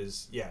 3.2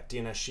 is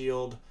DNS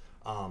Shield,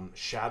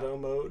 shadow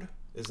mode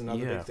is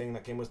another big thing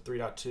that came with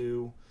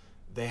 3.2.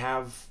 They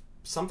have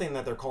something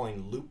that they're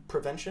calling loop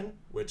prevention,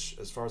 which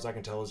as far as I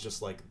can tell is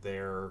just like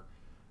their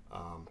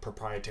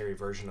proprietary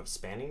version of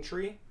spanning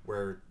tree,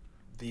 where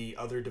the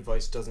other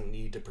device doesn't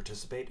need to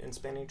participate in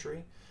spanning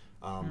tree.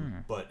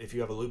 But if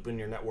you have a loop in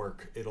your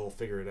network, it'll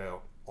figure it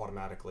out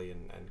automatically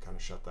and kind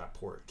of shut that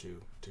port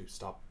to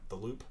stop the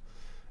loop.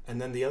 And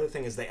then the other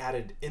thing is they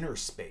added inner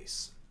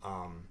space.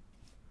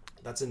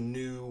 That's a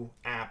new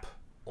app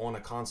on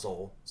a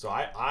console. So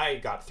I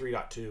got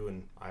 3.2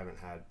 and I haven't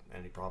had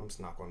any problems,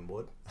 knock on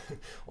wood,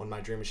 on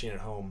my Dream Machine at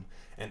home.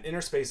 And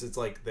Interspace is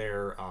like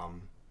their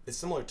it's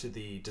similar to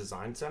the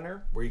Design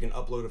Center, where you can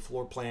upload a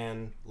floor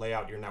plan, lay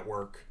out your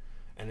network,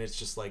 and it's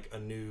just like a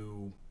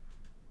new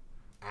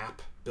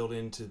app built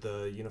into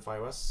the Unify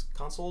OS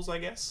consoles, I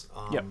guess.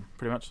 Yep,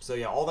 pretty much. So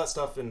yeah, all that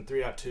stuff in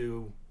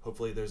 3.2.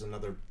 Hopefully there's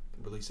another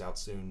release out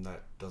soon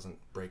that doesn't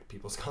break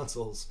people's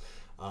consoles,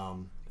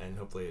 and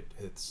hopefully it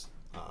hits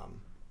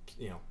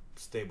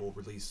stable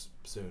release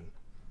soon.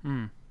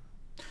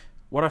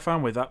 What I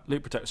found with that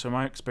loop protector, so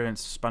my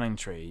experience spanning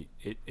tree,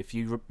 if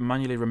you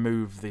manually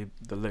remove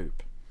the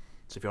loop,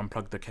 so if you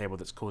unplug the cable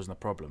that's causing the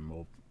problem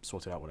or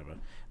sort it out, whatever,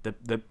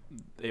 the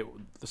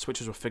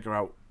switches will figure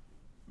out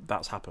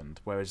that's happened.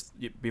 Whereas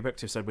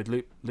Ubiquitous said with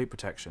loop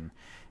protection,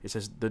 it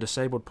says the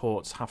disabled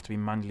ports have to be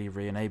manually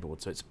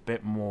re-enabled. So it's a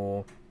bit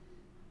more.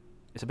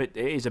 It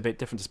is a bit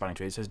different to spanning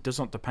tree. It says does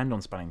not depend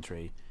on spanning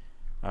tree,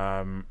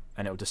 and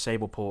it will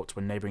disable ports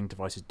when neighboring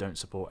devices don't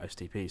support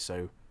STP.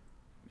 So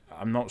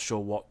I'm not sure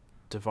what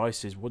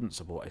devices wouldn't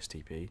support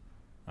STP.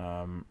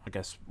 I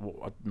guess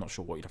I'm not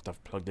sure what you'd have to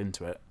have plugged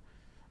into it.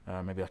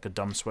 Maybe like a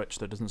dumb switch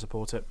that doesn't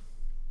support it.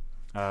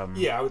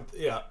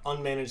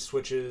 Unmanaged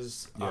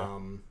switches.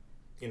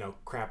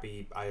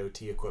 Crappy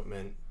IoT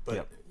equipment.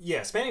 But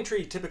spanning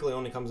tree typically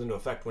only comes into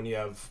effect when you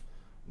have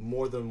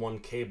more than one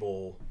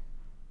cable,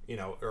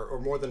 or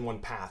more than one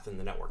path in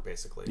the network,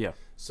 basically. Yeah.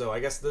 So I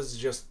guess this is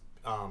just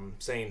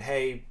saying,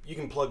 hey, you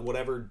can plug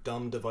whatever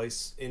dumb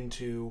device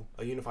into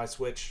a Unify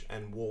switch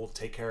and we'll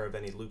take care of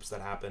any loops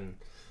that happen.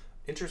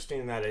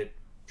 Interesting that it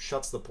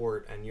shuts the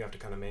port and you have to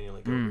kind of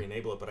manually go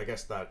re-enable it, but I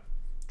guess that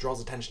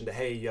draws attention to,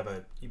 hey,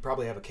 you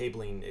probably have a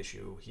cabling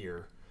issue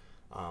here.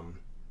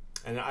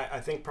 And I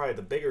think probably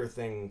the bigger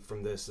thing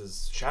from this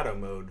is shadow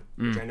mode,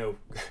 which I know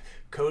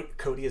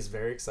Cody is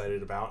very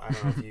excited about. I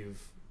don't know if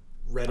you've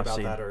read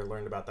about that or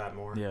learned about that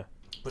more. Yeah.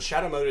 But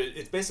shadow mode,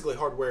 it's basically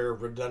hardware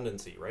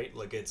redundancy, right?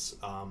 Like it's,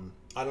 I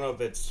don't know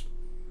if it's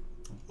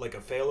like a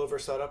failover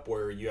setup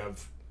where you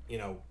have,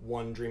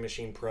 one Dream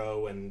Machine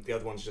Pro and the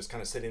other one's just kind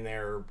of sitting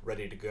there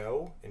ready to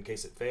go in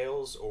case it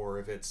fails, or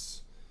if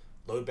it's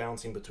load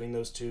balancing between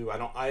those two.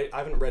 I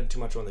haven't read too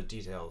much on the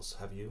details.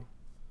 Have you?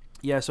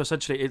 Yeah. So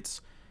essentially,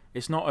 it's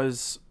not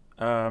as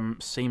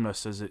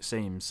seamless as it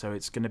seems. So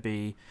it's going to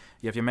be,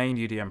 you have your main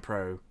UDM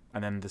Pro,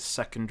 and then the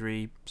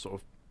secondary sort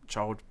of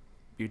child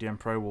UDM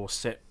Pro will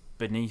sit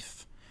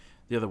beneath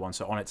the other one,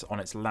 so on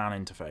its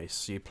LAN interface.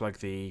 So you plug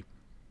the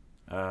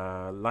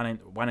WAN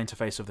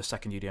interface of the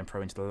second UDM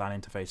Pro into the LAN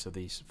interface of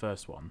the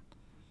first one.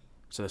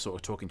 So they're sort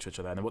of talking to each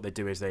other. And then what they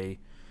do is they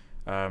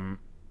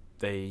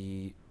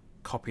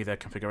copy their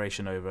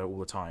configuration over all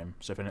the time.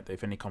 So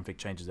if any config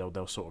changes,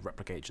 they'll sort of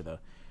replicate each other.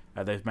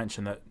 They've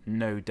mentioned that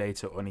no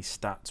data or any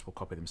stats will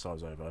copy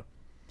themselves over.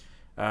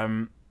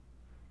 And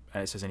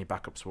it says any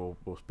backups will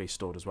be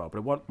stored as well.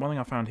 But one thing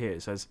I found here,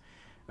 it says,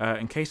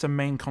 in case a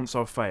main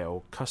console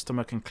fail,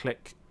 customer can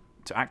click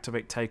to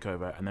activate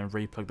takeover and then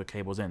replug the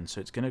cables in.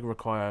 So it's going to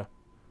require...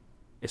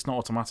 It's not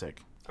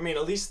automatic. I mean,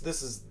 at least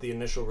this is the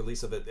initial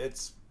release of it.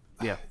 It's...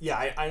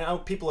 Yeah, I know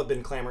people have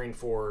been clamoring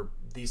for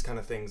these kind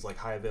of things like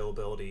high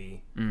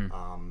availability,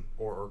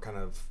 or kind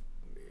of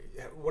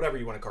whatever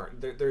you want to call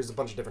it. There's a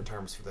bunch of different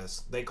terms for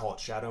this. They call it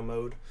shadow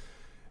mode.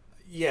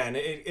 Yeah, and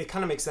it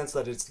kind of makes sense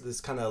that it's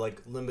this kind of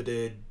like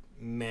limited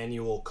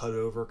manual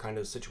cutover kind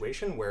of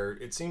situation where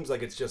it seems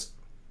like it's just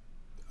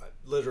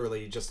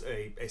literally just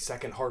a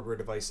second hardware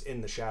device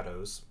in the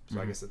shadows. So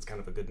I guess that's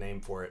kind of a good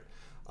name for it.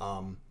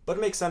 But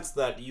it makes sense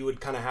that you would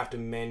kind of have to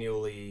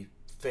manually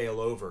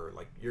fail over.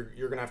 Like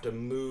you're gonna have to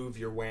move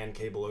your WAN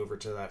cable over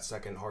to that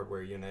second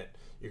hardware unit.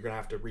 You're gonna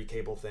have to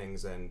recable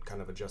things and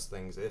kind of adjust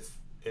things if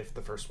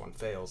the first one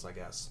fails, I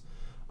guess.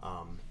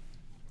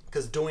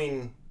 Because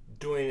doing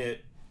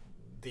it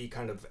the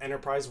kind of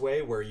enterprise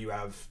way where you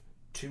have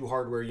two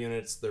hardware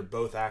units, they're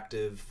both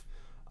active,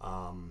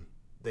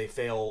 they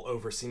fail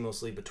over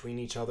seamlessly between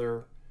each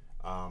other.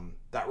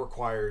 That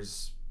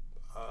requires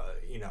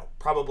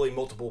probably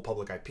multiple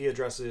public IP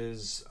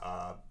addresses,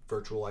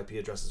 virtual IP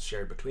addresses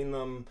shared between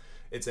them.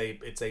 It's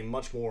a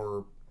much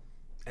more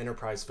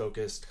enterprise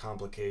focused,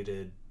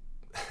 complicated,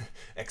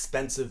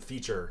 expensive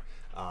feature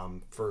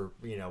for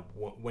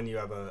when you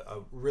have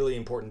a really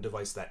important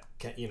device that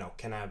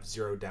can have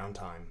zero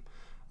downtime.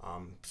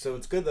 So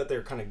it's good that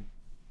they're kind of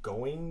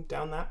going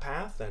down that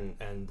path,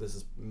 and this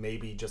is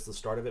maybe just the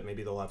start of it.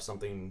 Maybe they'll have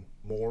something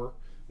more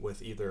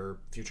with either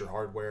future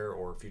hardware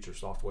or future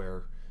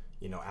software,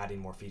 adding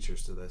more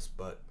features to this.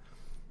 But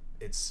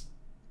it's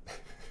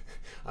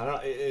I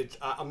don't know,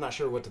 I'm not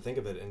sure what to think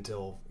of it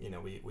until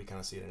we kind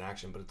of see it in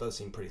action, but it does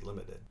seem pretty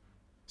limited.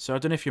 So I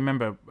don't know if you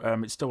remember,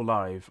 it's still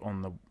live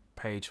on the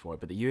page for it,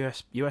 but the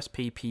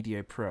USP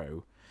PDO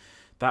Pro,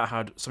 that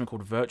had something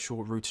called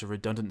virtual router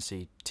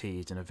redundancy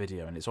teased in a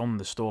video, and it's on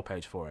the store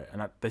page for it.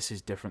 And this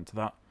is different to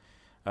that.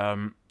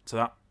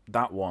 So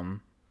that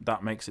one,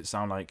 that makes it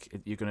sound like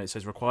it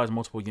says requires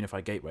multiple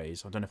unified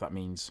gateways. I don't know if that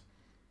means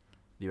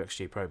the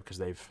UXG Pro because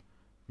they've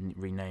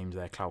renamed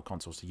their cloud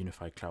consoles to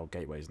unified cloud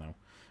gateways now.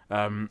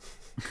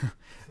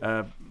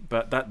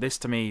 But this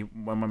to me,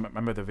 when I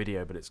remember the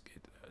video, but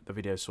the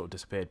video sort of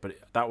disappeared. But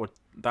that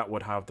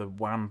would have the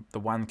WAN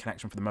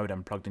connection for the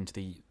modem plugged into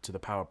the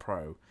Power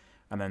Pro,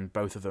 and then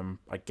both of them,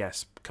 I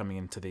guess, coming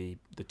into the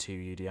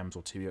two UDMs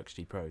or two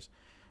UXG Pros.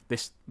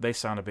 They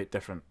sound a bit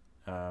different,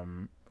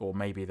 or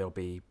maybe they'll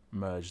be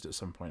merged at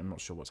some point. I'm not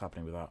sure what's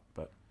happening with that,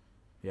 but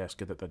yeah, it's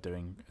good that they're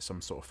doing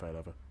some sort of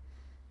failover.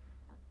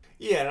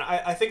 Yeah, and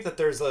I think that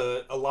there's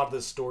a lot of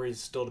the stories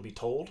still to be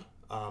told.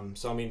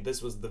 So I mean,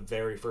 this was the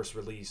very first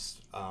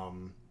release,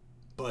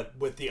 but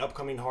with the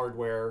upcoming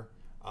hardware,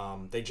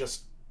 they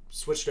just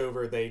switched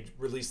over. They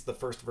released the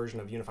first version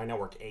of Unified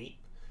Network 8.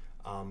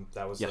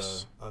 That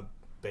was a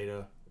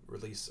beta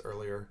release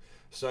earlier.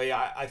 So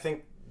yeah, I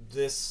think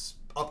this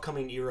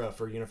upcoming era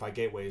for unified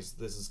gateways,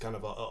 this is kind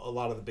of a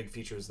lot of the big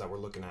features that we're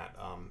looking at.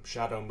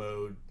 Shadow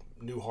mode,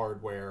 new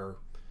hardware,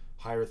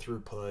 higher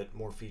throughput,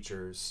 more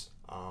features.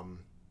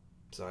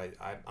 So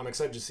I'm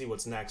excited to see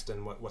what's next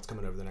and what's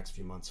coming over the next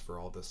few months for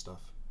all this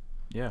stuff.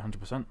 Yeah,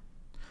 100%.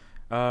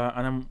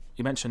 And then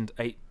you mentioned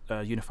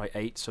Unify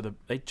 8, so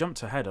they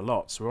jumped ahead a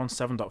lot. So we're on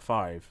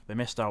 7.5. They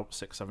missed out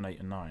 6, 7, 8,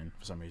 and 9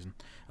 for some reason.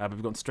 But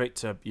we've gone straight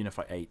to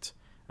Unify 8.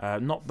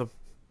 Not the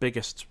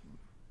biggest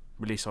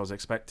release I was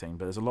expecting,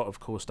 but there's a lot of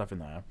cool stuff in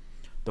there.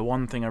 The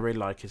one thing I really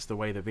like is the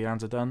way the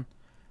VLANs are done.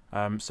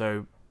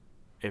 So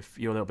if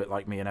you're a little bit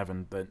like me and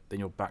Evan, then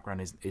your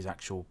background is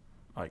actual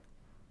like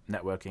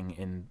networking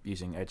in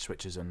using edge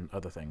switches and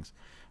other things.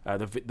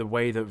 The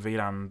way that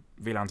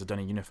VLANs are done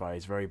in Unify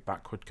is very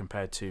backward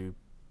compared to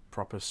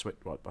proper switch.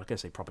 Well, I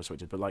guess say proper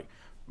switches, but like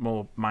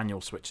more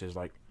manual switches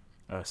like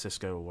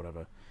Cisco or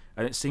whatever.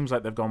 And it seems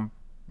like they've gone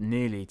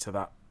nearly to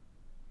that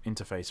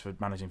interface for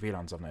managing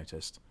VLANs. I've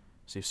noticed.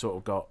 So you've sort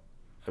of got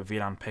a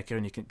VLAN picker,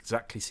 and you can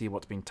exactly see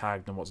what's being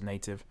tagged and what's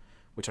native,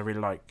 which I really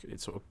like. It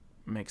sort of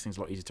makes things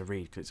a lot easier to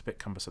read because it's a bit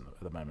cumbersome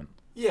at the moment.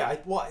 Yeah,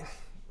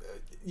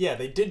 yeah,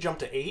 they did jump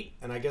to 8,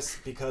 and I guess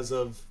because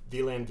of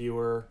VLAN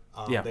Viewer,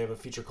 they have a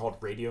feature called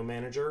Radio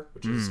Manager,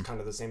 which is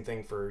kind of the same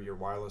thing for your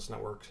wireless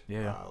network.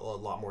 Yeah. A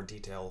lot more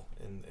detail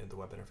in the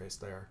web interface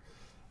there.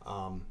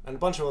 And a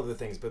bunch of other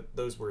things, but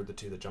those were the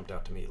two that jumped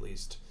out to me at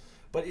least.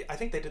 But I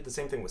think they did the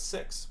same thing with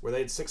 6, where they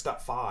had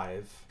 6.5.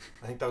 I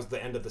think that was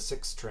the end of the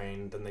 6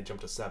 train, then they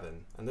jumped to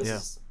 7. And this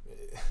is...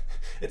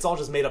 It's all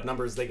just made up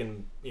numbers. They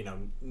can,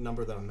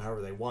 number them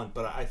however they want.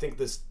 But I think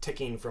this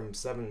ticking from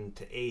 7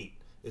 to 8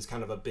 is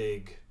kind of a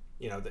big,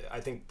 I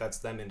think that's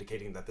them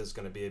indicating that this is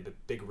going to be a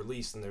big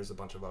release, and there's a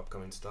bunch of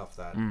upcoming stuff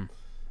that,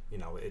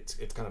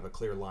 it's kind of a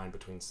clear line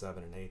between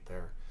 7 and 8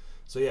 there.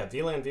 So yeah,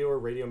 VLAN viewer,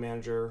 radio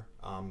manager.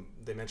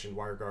 They mentioned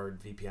WireGuard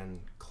VPN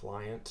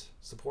client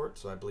support,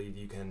 so I believe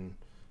you can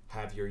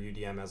have your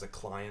UDM as a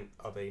client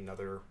of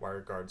another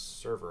WireGuard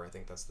server. I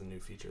think that's the new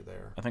feature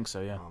there. I think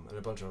so, yeah. And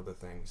a bunch of other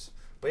things.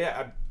 But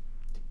yeah,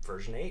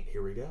 version 8,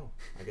 here we go.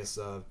 I guess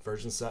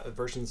version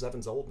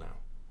 7's old now.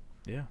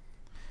 Yeah.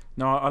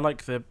 No, I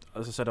like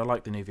as I said, I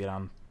like the new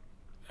VLAN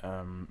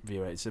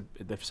viewer.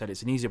 They've said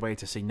it's an easier way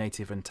to see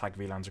native and tag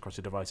VLANs across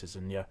your devices,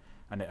 and it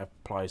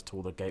applies to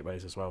all the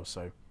gateways as well.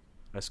 So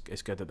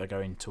it's good that they're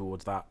going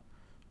towards that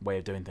way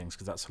of doing things,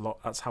 because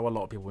that's how a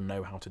lot of people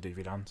know how to do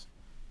VLANs.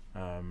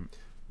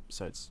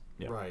 So it's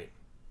right,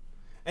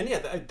 and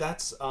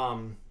that's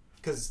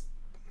because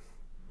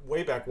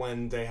way back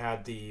when they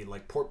had the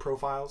port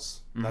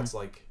profiles, that's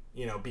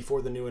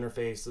before the new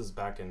interfaces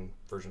back in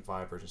version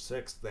 5, version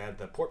 6, they had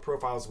the port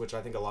profiles, which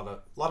I think a lot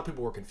of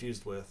people were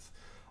confused with.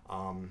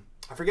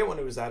 I forget when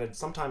it was added.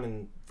 Sometime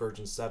in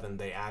version 7,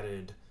 they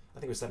added, I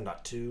think it was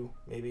 7.2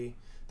 maybe.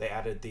 They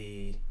added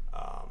the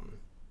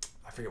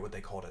I forget what they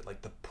called it,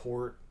 the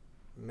port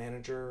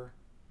manager.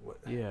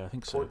 I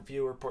think so. Port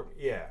viewer,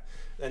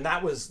 and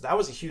that was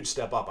a huge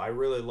step up. I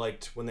really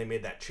liked when they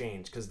made that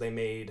change, because they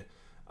made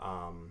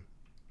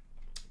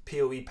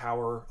PoE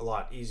power a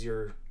lot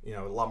easier,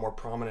 a lot more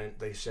prominent.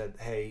 They said,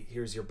 hey,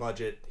 here's your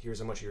budget, here's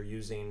how much you're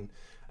using,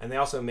 and they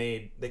also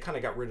they kind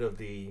of got rid of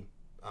the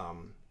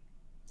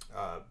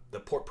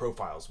port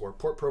profiles, where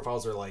port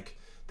profiles are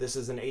this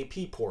is an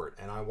AP port,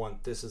 and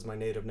this is my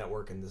native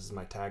network, and this is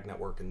my tag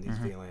network, and these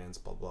VLANs,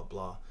 blah blah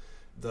blah.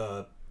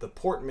 The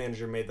port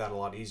manager made that a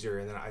lot easier,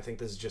 and then I think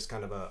this is just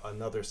kind of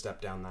another step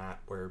down that,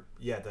 where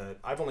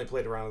I've only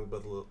played around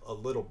with it a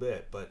little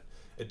bit, but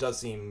it does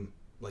seem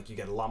like you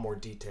get a lot more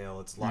detail.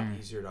 It's a lot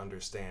easier to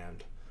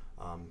understand.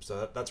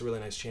 So that's a really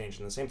nice change.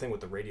 And the same thing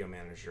with the radio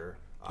manager.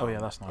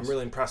 That's nice. I'm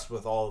really impressed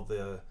with all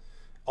the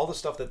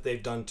stuff that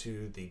they've done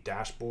to the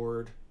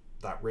dashboard,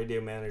 that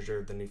radio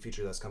manager, the new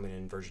feature that's coming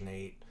in version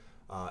 8,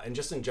 and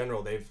just in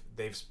general, they've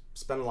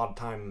spent a lot of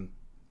time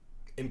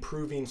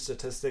improving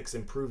statistics,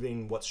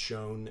 improving what's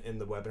shown in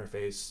the web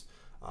interface,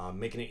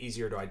 making it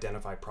easier to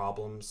identify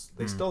problems.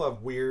 They still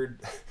have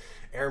weird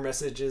error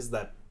messages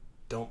that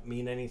don't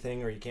mean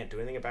anything, or you can't do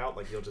anything about.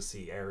 You'll just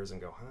see errors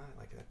and go,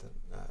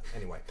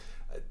 anyway,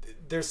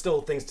 there's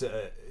still things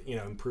to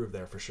improve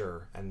there for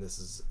sure. And this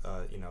is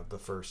the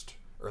first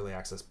early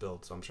access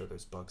build, so I'm sure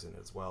there's bugs in it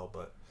as well.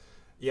 But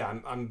yeah,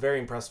 I'm very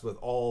impressed with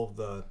all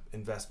the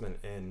investment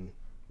in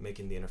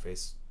making the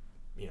interface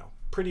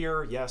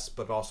prettier, yes,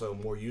 but also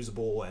more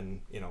usable,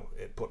 and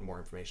it put more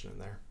information in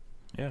there.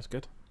 Yeah, it's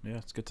good. Yeah,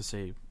 it's good to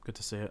see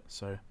it.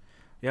 So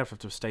yeah, we have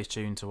to stay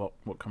tuned to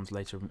what comes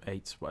later in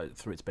 8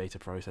 through its beta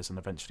process, and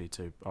eventually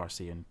to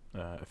RC and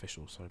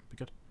official. So it'll be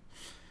good.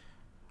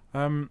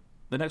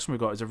 The next one we've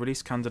got is a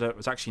release candidate.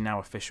 It's actually now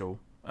official.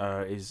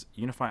 Is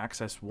Unify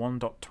Access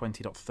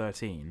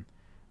 1.20.13.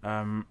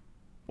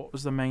 What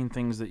was the main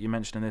things that you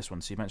mentioned in this one?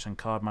 So you mentioned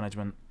card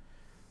management,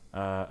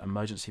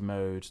 emergency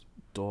mode,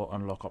 door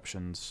unlock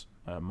options,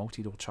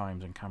 multi-door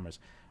chimes, and cameras.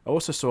 I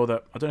also saw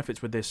that, I don't know if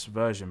it's with this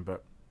version,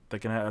 but they're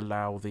going to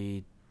allow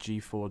the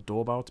G4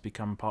 doorbell to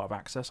become part of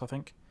Access, I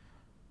think.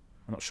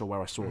 I'm not sure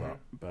where I saw that,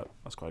 but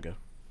that's quite good.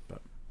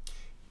 But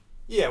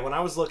yeah, when I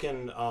was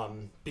looking,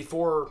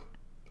 before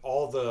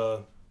all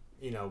the,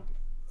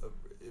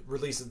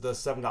 releases, the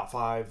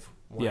 7.5,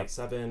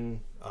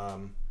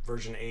 1.7,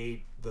 version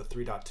 8, the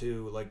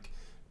 3.2,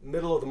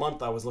 middle of the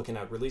month I was looking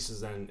at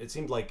releases, and it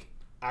seemed like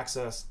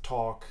Access,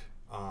 Talk,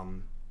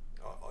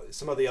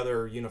 some of the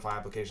other Unify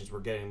applications were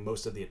getting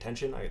most of the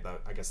attention. I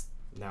guess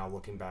now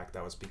looking back,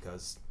 that was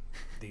because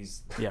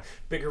these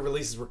bigger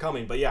releases were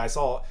coming. But yeah, I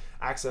saw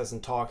Access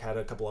and Talk had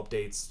a couple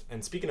updates.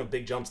 And speaking of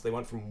big jumps, they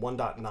went from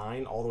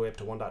 1.9 all the way up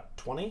to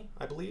 1.20,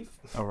 I believe.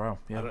 Oh, wow.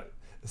 Yeah.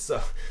 So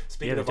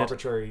speaking of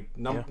arbitrary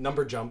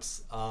number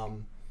jumps,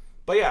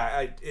 but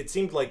yeah, it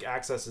seemed like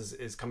Access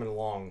is coming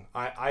along.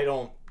 I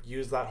don't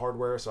use that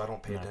hardware, so I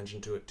don't pay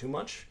attention to it too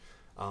much.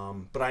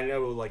 But I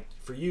know,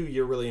 for you,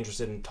 you're really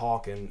interested in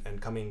Talk and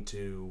coming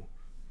to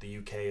the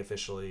UK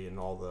officially and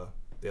all the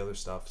other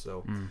stuff.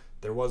 So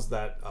there was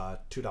that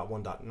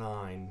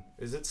 2.1.9.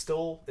 Is it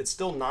still? It's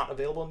still not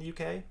available in the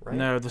UK, right?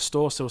 No, the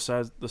store still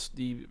says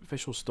the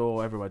official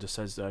store everywhere just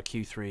says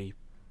Q3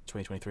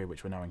 2023,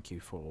 which we're now in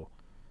Q4.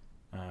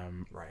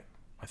 Right.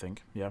 I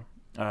think. Yeah.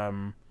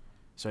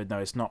 So no,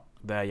 it's not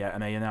there yet.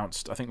 And they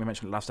announced, I think we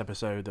mentioned last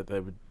episode, that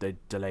they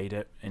delayed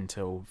it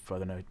until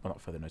further notice. Well,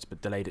 not further notice,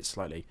 but delayed it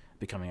slightly,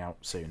 be coming out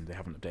soon. They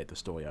haven't updated the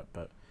store yet,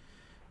 but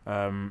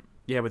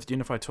with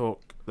Unify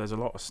Talk, there's a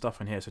lot of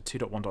stuff in here. So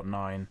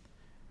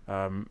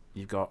 2.1.9,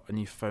 you've got a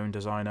new phone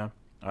designer.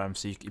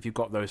 So if you've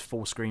got those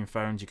full screen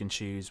phones, you can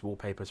choose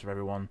wallpapers for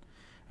everyone,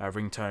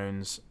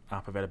 ringtones,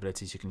 app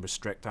availabilities. You can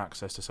restrict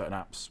access to certain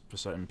apps for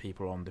certain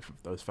people on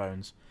those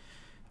phones.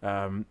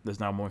 There's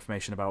now more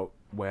information about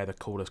where the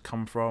callers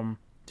come from.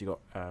 You got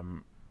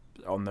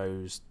on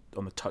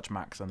the Touch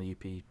Max and the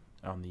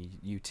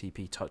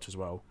UTP Touch as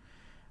well,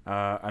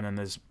 and then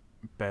there's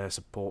better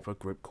support for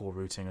group call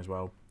routing as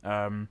well.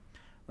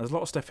 There's a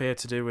lot of stuff here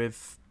to do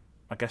with,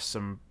 I guess,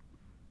 some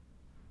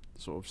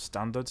sort of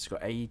standards. You've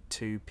got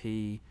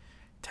A2P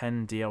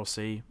 10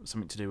 DLC,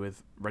 something to do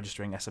with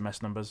registering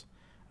SMS numbers.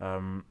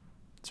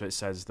 So it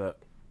says that.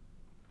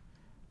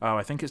 Oh,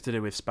 I think it's to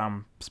do with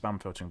spam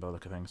filtering by the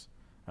look of things.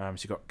 So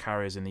you've got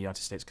carriers in the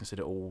United States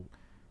consider all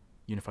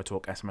Unified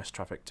Talk SMS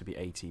traffic to be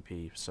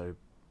ATP. So,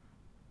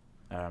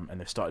 and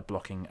they've started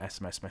blocking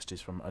SMS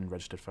messages from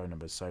unregistered phone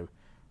numbers. So,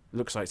 it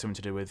looks like something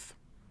to do with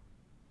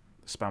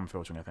spam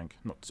filtering. I think.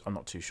 I'm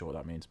not too sure what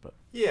that means, but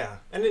yeah.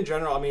 And in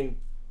general, I mean,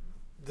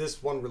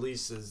 this one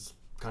release is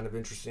kind of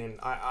interesting.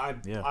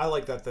 I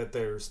like that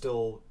they're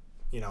still,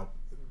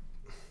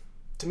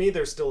 to me,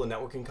 they're still a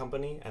networking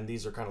company, and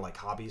these are kind of like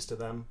hobbies to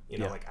them.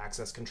 Like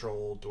access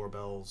control,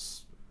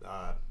 doorbells,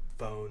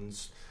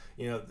 phones.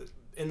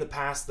 In the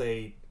past,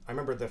 I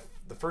remember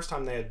the first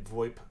time they had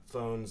VoIP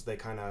phones, they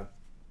kind of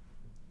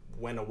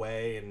went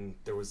away, and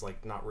there was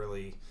like not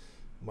really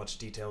much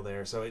detail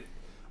there. So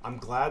I'm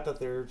glad that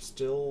they're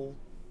still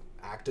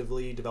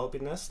actively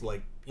developing this.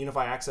 Like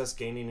Unify Access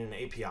gaining an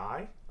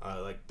API,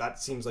 like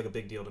that seems like a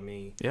big deal to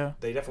me. Yeah,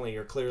 they definitely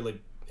are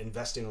clearly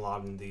investing a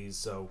lot in these.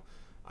 So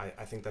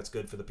I think that's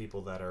good for the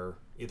people that are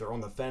either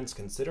on the fence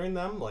considering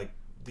them. Like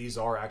these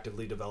are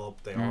actively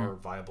developed. They are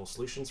viable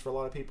solutions for a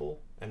lot of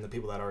people. And the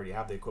people that already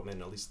have the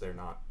equipment, at least they're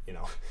not,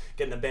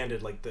 getting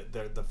abandoned like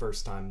the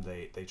first time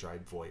they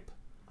tried VoIP.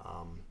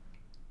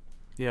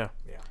 Yeah.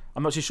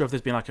 I'm not too sure if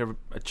there's been like a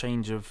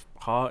change of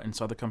heart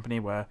inside the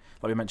company where,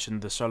 like we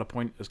mentioned, the Solar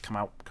Point has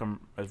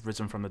has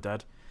risen from the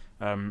dead.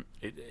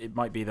 It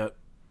might be that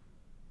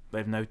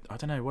I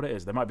don't know what it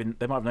is. They might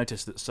have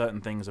noticed that certain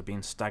things have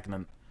been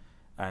stagnant,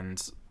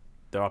 and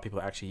there are people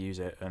that actually use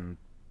it, and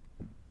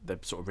they're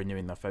sort of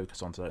renewing their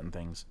focus on certain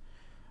things.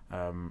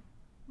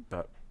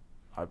 But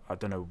I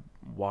don't know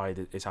why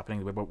it's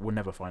happening. We'll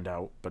never find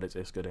out, but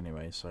it's good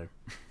anyway. So.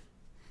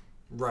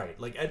 Right,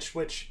 like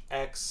EdgeSwitch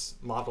X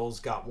models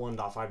got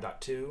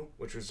 1.5.2,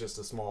 which was just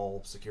a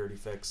small security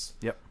fix.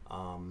 Yep.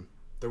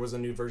 There was a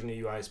new version of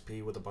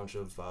UISP with a bunch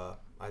of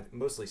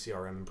mostly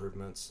CRM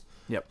improvements.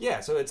 Yep.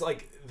 Yeah, so it's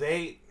like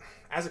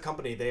as a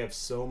company, they have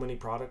so many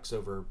products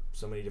over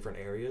so many different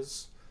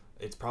areas.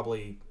 It's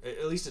probably,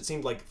 at least it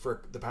seemed like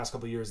for the past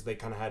couple of years, they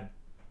kind of had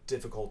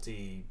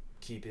difficulty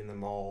keeping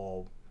them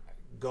all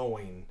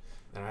going.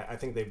 And I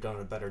think they've done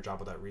a better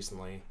job of that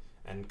recently,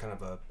 and kind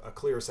of a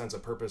clearer sense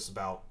of purpose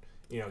about,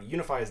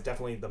 Unify is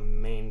definitely the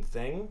main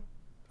thing,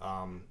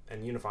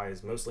 and Unify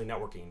is mostly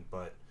networking,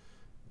 but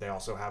they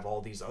also have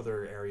all these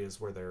other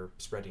areas where they're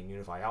spreading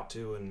Unify out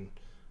to, and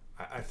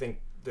I think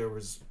there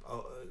was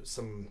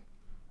some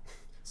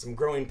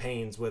growing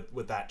pains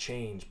with that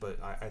change, but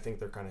I think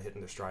they're kind of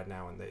hitting their stride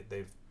now, and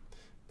they've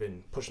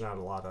been pushing out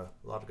a lot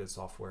of good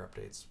software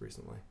updates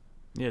recently.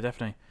 Yeah,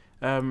 definitely.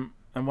 And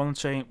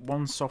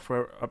one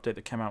software update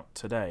that came out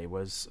today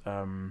was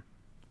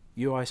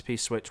UISP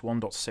switch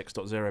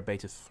 1.6.0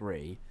 beta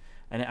 3,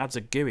 and it adds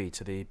a GUI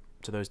to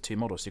those two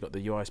models. So you've got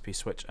the UISP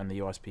switch and the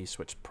UISP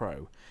switch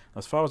Pro.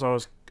 As far as I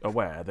was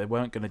aware, they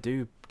weren't going to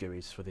do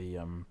GUIs for the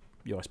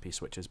UISP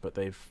switches, but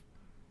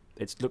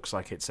it looks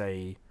like it's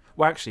a...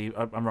 Well, actually,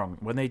 I'm wrong.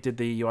 When they did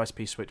the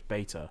UISP switch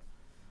beta,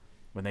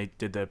 when they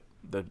did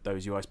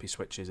those UISP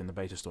switches in the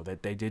beta store,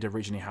 they did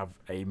originally have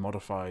a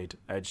modified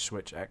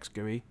EdgeSwitch X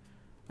GUI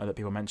that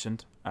people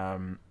mentioned,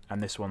 and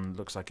this one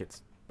looks like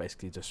it's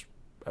basically just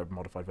a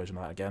modified version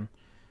of that again.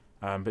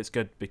 But it's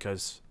good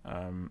because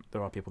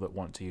there are people that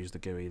want to use the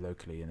GUI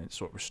locally, and it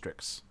sort of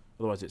restricts.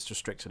 Otherwise, it's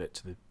restricted it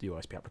to the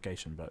UISP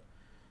application. But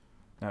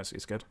no,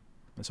 it's good.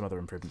 There's some other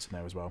improvements in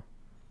there as well.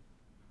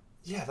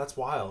 Yeah, that's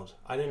wild.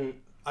 I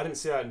didn't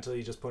see that until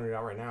you just pointed it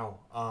out right now.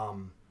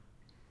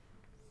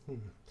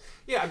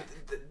 Yeah,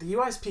 the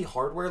UISP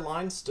hardware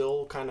line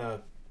still kind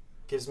of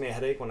gives me a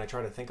headache when I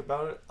try to think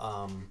about it.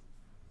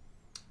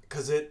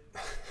 Because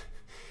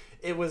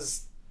it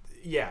was...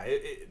 Yeah,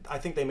 I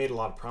think they made a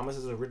lot of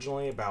promises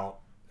originally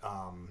about,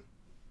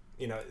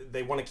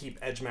 they want to keep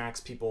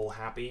EdgeMax people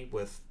happy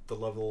with the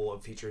level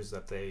of features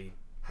that they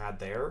had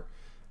there.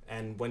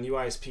 And when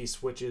UISP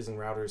switches and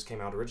routers came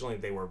out originally,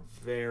 they were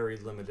very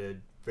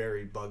limited,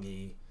 very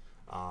buggy.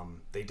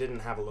 They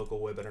didn't have a local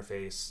web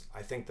interface.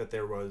 I think that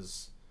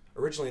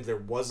originally there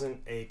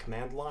wasn't a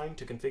command line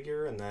to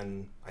configure, and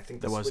then I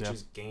think the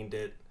switches gained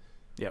it.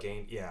 Yep.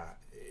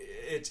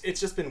 It's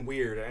just been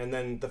weird. And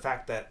then the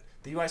fact that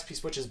the UISP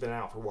switch has been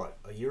out for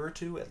a year or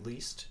two at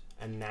least,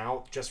 and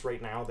now, just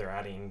right now, they're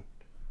adding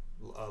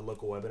a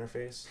local web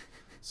interface.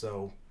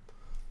 So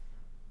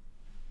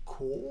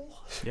cool.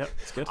 Yep,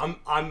 it's good.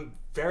 I'm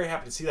very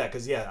happy to see that,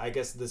 because I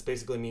guess this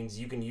basically means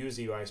you can use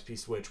a UISP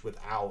switch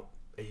without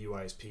a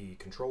UISP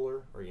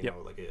controller, or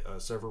like a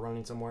server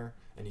running somewhere,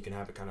 and you can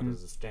have it kind of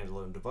as a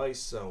standalone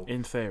device. So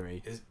in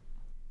theory,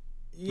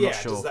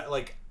 sure. Does that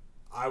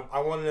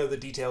I want to know the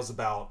details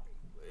about.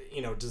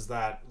 Does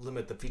that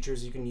limit the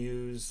features you can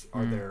use?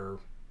 Are there,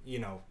 do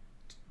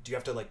you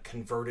have to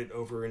convert it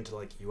over into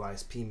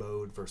UISP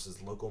mode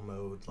versus local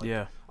mode?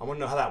 I want to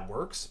know how that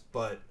works,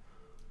 but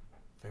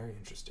very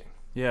interesting.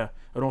 Yeah,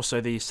 and also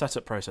the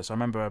setup process. I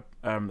remember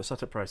the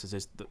setup process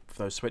is that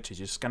for those switches,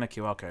 you scan a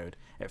QR code,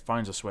 it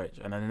finds a switch,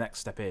 and then the next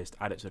step is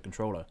to add it to the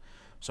controller.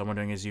 So I'm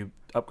wondering, as you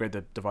upgrade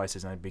the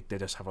devices, and they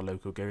just have a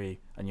local GUI,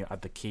 and you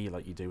add the key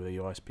like you do with a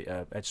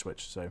USB edge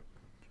switch. So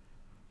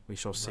we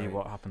shall see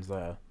what happens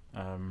there.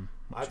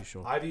 Not too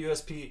sure. I have a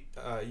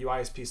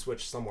UISP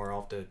switch somewhere.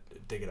 I'll have to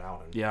dig it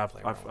out. And yeah,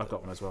 I've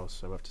got one as well,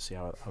 so we'll have to see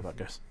how that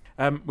goes.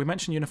 We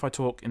mentioned Unify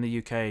Talk in the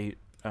UK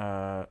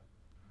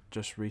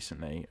just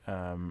recently,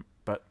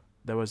 but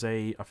there was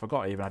I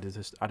forgot I even added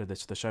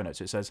this to the show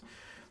notes. It says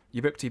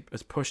Ubiquiti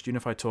has pushed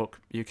Unify Talk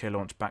UK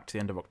launch back to the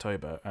end of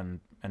October, and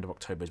end of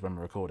October is when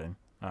we're recording.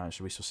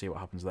 So we shall see what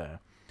happens there.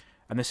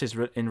 And this is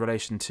in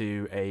relation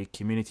to a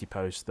community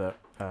post that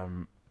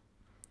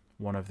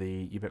one of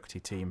the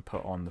Ubiquiti team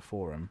put on the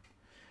forum.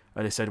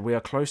 They said, "We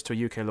are close to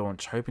a UK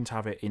launch, hoping to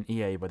have it in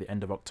EA by the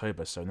end of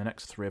October. So in the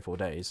next 3 or 4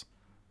 days,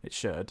 it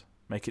should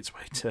make its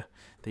way to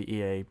the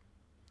EA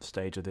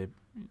stage of the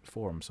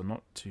forum." So I'm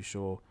not too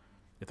sure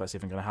if that's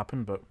even going to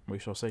happen, but we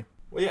shall see.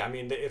 Well, yeah, I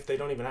mean, if they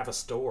don't even have a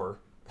store,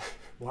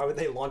 why would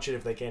they launch it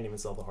if they can't even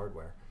sell the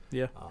hardware?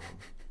 Yeah.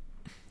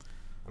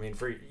 I mean,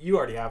 you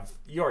already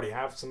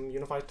have some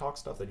Unified Talk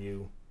stuff that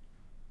you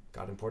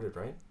got imported,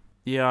 right?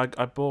 Yeah,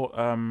 I bought.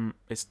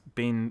 It's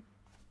been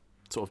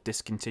sort of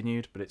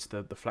discontinued, but it's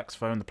the Flex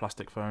phone, the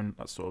plastic phone,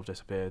 that's sort of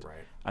disappeared.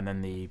 Right. And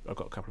then I've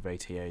got a couple of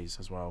ATAs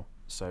as well.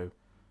 So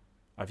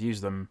I've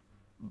used them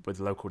with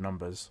local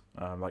numbers,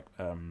 like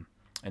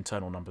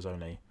internal numbers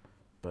only,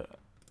 but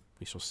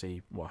we shall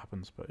see what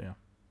happens. But yeah.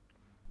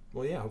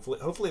 Well, yeah.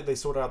 Hopefully they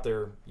sort out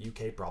their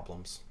UK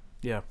problems.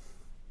 Yeah.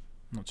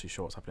 Not too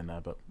sure what's happening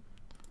there, but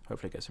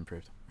hopefully it gets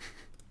improved.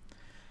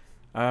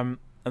 And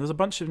there's a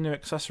bunch of new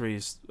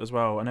accessories as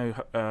well. I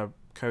know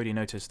Cody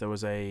noticed there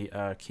was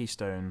a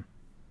Keystone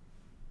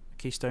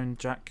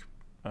jack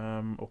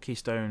or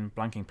Keystone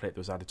blanking plate that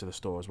was added to the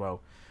store as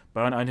well.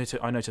 But I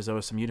noticed there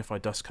was some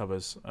unified dust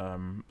covers.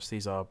 So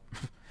these are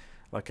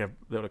like a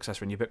little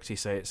accessory. And Ubiquiti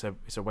say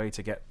it's a way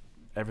to get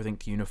everything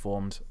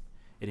uniformed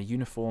in a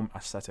uniform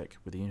aesthetic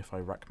with the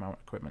unified rack mount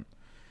equipment.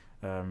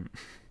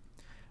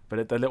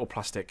 But they're little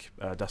plastic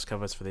dust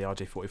covers for the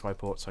RJ45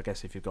 ports. So I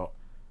guess if you've got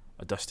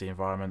a dusty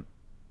environment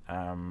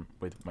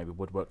with maybe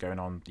woodwork going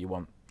on, you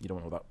don't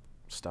want all that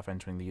stuff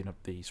entering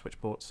the switch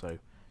ports. So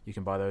you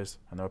can buy those,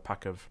 and they're a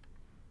pack of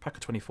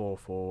 24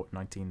 for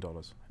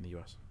 $19 in the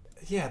US.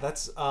 Yeah,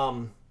 that's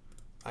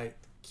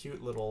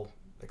cute little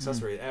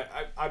accessory.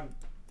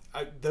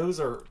 Those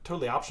are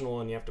totally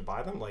optional, and you have to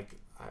buy them. Like,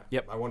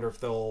 I wonder if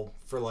they'll,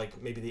 for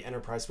like maybe the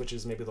enterprise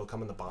switches, maybe they'll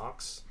come in the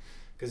box.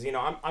 Because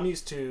I'm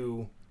used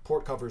to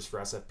port covers for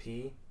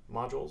SFP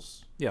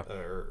modules,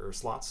 or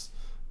slots,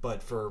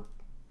 but for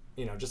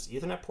just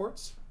Ethernet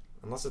ports,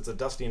 unless it's a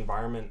dusty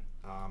environment,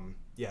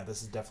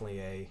 this is definitely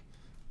a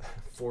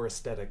for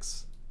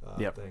aesthetics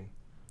thing.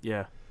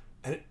 Yeah,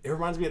 and it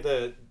reminds me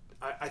of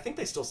I think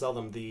they still sell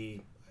them,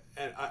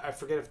 and I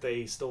forget if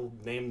they still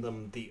name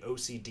them the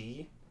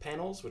OCD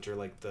panels, which are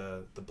like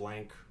the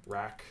blank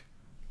rack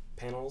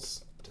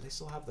panels. Do they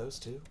still have those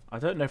too? I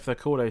don't know if they're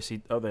called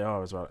OCD. Oh, they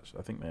are as well.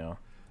 I think they are.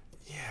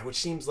 Yeah, which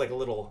seems like a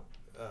little.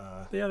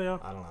 Yeah, they are.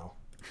 I don't know.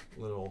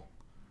 Little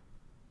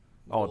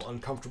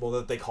uncomfortable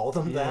that they call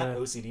them that,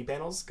 OCD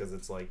panels, because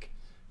it's like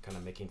kind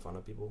of making fun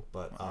of people.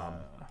 But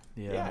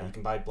you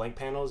can buy blank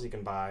panels. You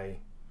can buy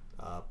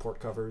port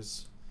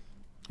covers.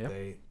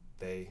 Yep.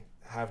 They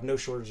have no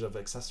shortage of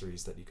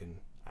accessories that you can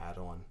add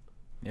on.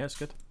 Yeah, it's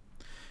good.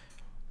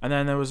 And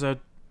then there was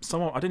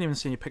someone, I didn't even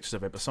see any pictures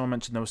of it, but someone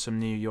mentioned there was some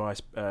new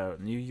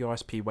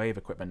USP Wave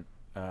equipment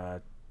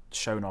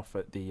shown off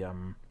at the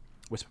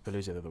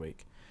Gateway-palooza the other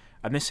week.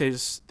 And this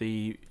is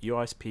the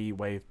USP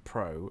Wave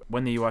Pro.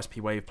 When the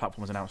USP Wave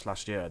platform was announced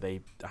last year,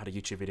 they had a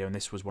YouTube video, and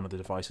this was one of the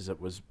devices that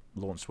was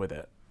launched with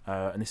it.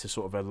 And this is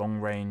sort of a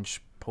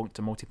long-range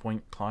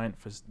point-to-multipoint client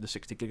for the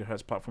 60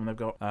 gigahertz platform they've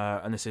got.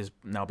 And this is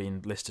now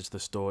being listed to the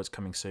store. It's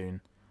coming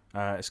soon.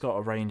 It's got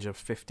a range of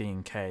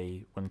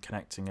 15K when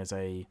connecting as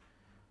a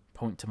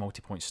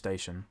point-to-multipoint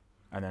station,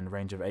 and then a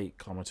range of 8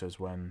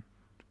 kilometers when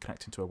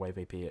connecting to a Wave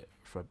AP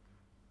for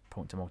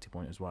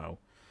point-to-multipoint as well.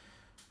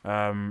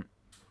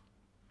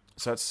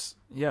 So it's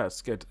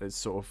good. It's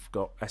sort of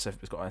got it's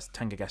got a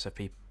 10 gig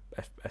SFP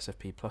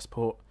plus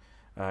port,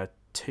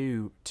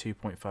 2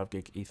 2.5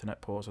 gig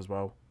Ethernet ports as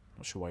well.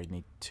 Not sure why you'd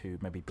need 2,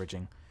 maybe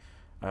bridging.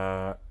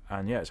 And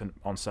it's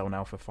on sale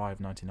now for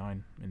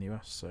 $5.99 in the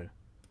US. So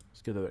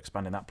it's good that they're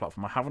expanding that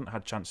platform. I haven't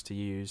had a chance to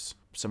use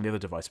some of the other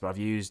devices, but I've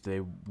used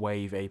the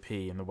Wave AP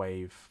and the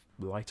Wave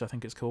Lite, I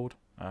think it's called.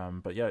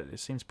 But yeah, it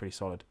seems pretty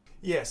solid.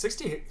 Yeah,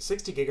 60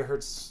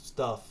 gigahertz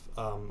stuff,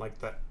 like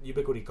that,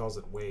 Ubiquiti calls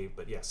it Wave,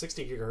 but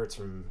 60 gigahertz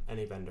from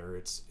any vendor.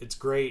 It's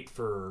great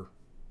for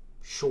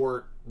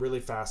short,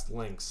 really fast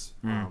links.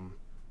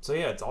 So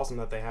it's awesome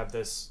that they have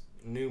this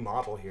new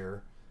model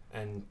here,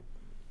 and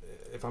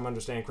if I'm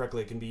understanding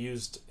correctly, it can be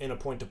used in a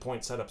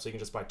point-to-point setup, so you can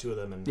just buy 2 of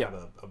them and have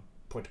a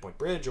point-to-point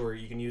bridge, or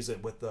you can use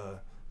it with the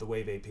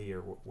Wave AP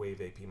or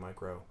Wave AP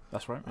Micro.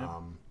 That's right. Yeah.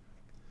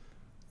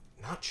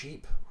 Not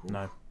cheap. Ooh.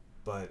 No.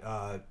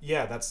 But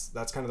yeah, that's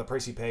kind of the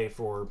price you pay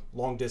for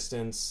long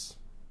distance.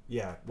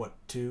 Yeah, what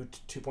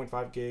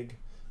 2.5 gig,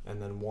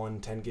 and then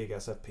 10 gig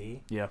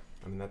SFP. Yeah.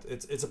 I mean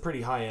it's a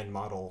pretty high end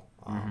model,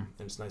 and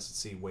it's nice to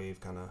see Wave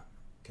kind of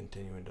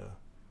continuing to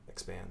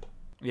expand.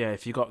 Yeah,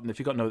 if you're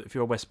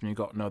a Wisp and you've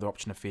got no other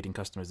option of feeding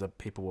customers, that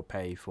people will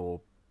pay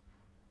for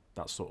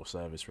that sort of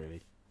service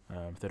really.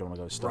 If they don't want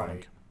to go to Starlink.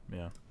 Right.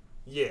 Yeah.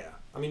 Yeah,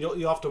 I mean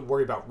you'll have to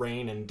worry about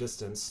rain and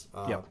distance,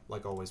 Yep.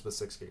 like always with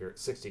 60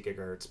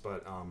 gigahertz.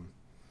 But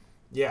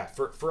yeah,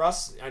 for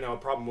us, I know a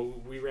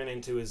problem we ran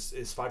into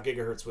is 5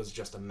 gigahertz was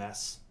just a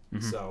mess.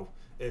 So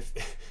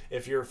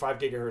if your 5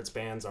 gigahertz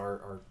bands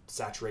are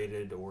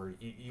saturated or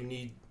you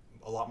need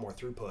a lot more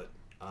throughput,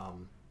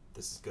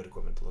 this is good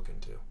equipment to look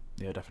into.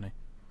 Yeah, definitely.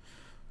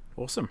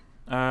 Awesome.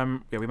 Yeah,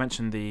 we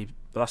mentioned the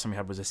last time we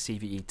had was a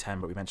CVE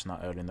 10, but we mentioned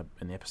that earlier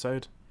in the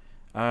episode.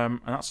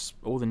 And that's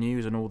all the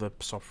news and all the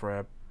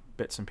software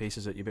bits and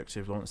pieces that Ubiquiti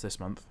have launched this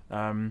month.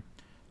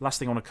 Last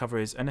thing I want to cover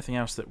is anything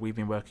else that we've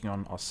been working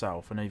on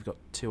ourselves. I know you've got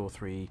two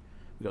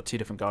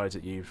different guides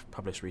that you've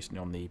published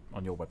recently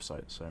on your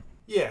website. So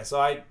yeah, so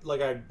I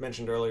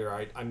mentioned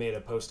earlier, I made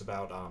a post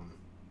about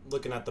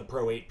looking at the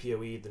Pro 8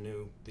 PoE, the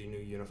new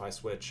UniFi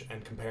switch,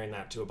 and comparing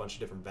that to a bunch of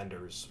different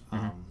vendors.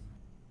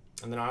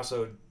 And then I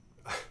also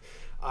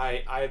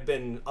I've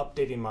been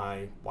updating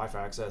my Wi-Fi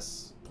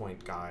access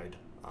point guide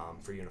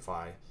for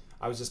UniFi.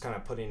 I was just kind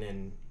of putting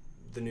in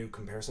the new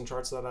comparison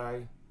charts that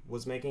I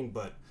was making,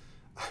 but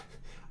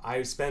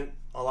I spent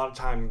a lot of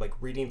time like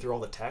reading through all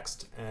the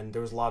text, and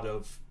there was a lot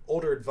of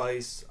older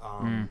advice.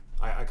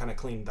 I kind of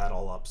cleaned that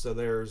all up, so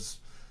there's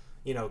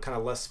kind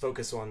of less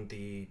focus on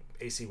the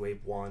AC Wave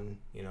 1,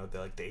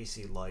 the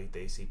AC Lite, the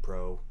AC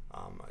Pro.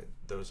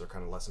 Those are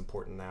kind of less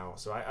important now,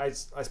 so I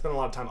spent a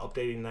lot of time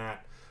updating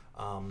that,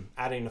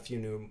 adding a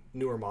few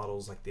newer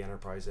models like the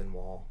Enterprise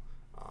in-wall,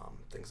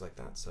 things like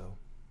that, so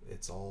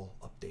it's all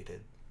updated.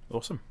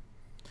 Awesome.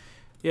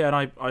 Yeah,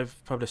 and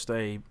I've published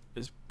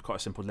it's quite a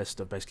simple list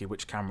of basically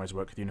which cameras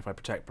work with UniFi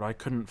Protect, but I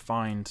couldn't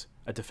find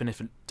a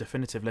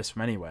definitive list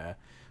from anywhere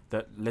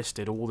that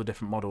listed all the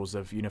different models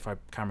of UniFi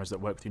cameras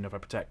that work with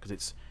UniFi Protect,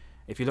 because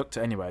if you looked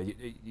at anywhere,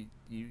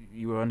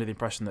 you were under the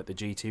impression that the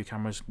G2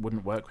 cameras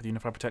wouldn't work with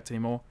UniFi Protect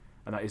anymore,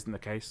 and that isn't the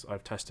case.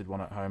 I've tested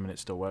one at home and it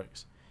still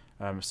works.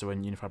 So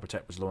when UniFi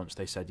Protect was launched,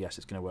 they said yes,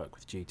 it's going to work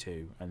with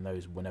G2, and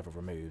those were never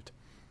removed.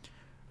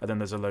 And then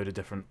there's a load of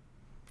different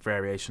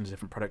variations,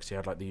 different products. You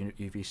had like the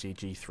UVC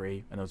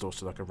G3, and there was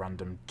also like a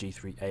random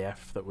G3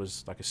 AF that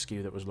was like a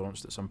SKU that was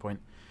launched at some point.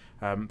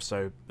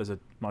 So there's a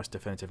nice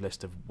definitive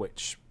list of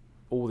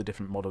all the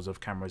different models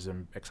of cameras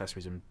and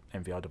accessories and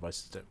MVR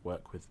devices that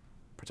work with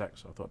Protect.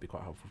 So I thought it'd be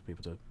quite helpful for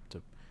people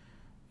to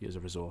use a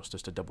resource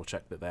just to double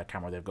check that their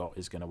camera they've got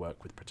is going to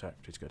work with Protect,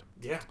 which is good.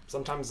 Yeah,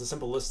 sometimes the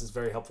simple list is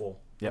very helpful.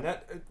 Yeah. And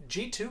that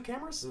G2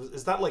 cameras,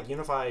 is that like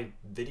UniFi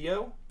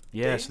video?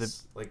 Yeah, days? so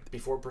like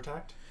before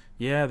Protect?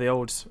 Yeah, the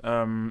old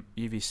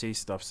UVC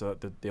stuff, so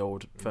the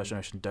old first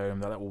generation Dome,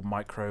 that little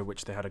micro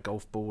which they had a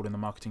golf ball in the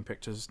marketing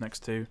pictures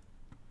next to.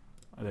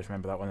 I don't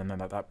remember that one. And then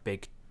that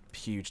big,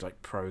 huge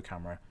like pro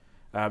camera.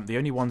 The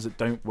only ones that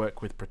don't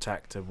work with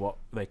Protect are what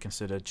they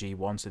consider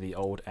G1, so the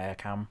old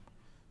AirCam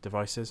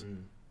devices.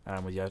 So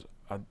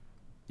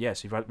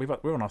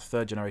we're on our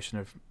third generation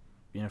of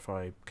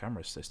UniFi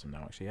camera system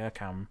now. Actually,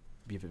 AirCam,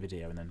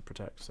 video, and then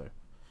Protect. So,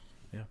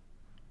 yeah.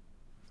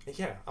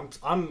 Yeah,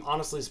 I'm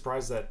honestly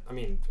surprised that, I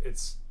mean,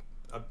 it's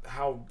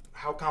how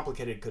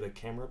complicated could a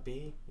camera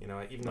be?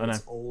 Even though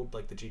it's old,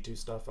 like the G2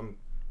 stuff. I'm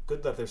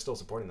good that they're still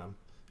supporting them.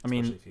 I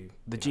mean,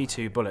 the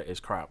G2 bullet is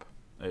crap.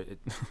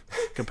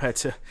 Compared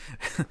to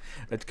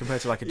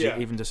like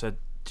even just a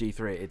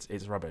G3,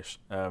 it's rubbish.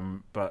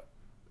 But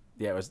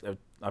yeah,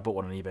 I bought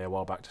one on eBay a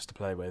while back just to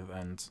play with,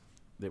 and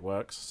it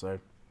works. So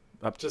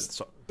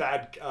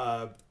bad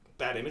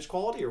image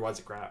quality, or why is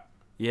it crap?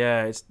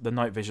 Yeah, it's the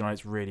night vision on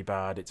it's really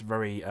bad. It's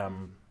very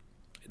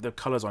the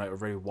colors on it are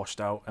very washed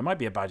out. It might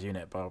be a bad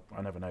unit, but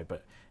I never know.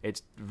 But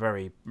it's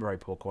very, very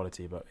poor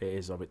quality. But it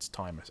is of its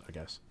time, I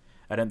guess.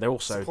 And then they're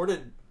also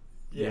supported.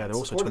 Yeah, they're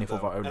also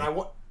 24-volt only.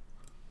 And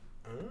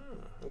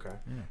okay.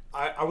 Yeah.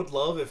 I would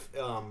love if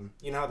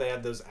how they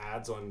had those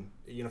ads on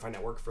UniFi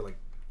Network for like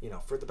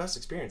for the best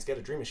experience, get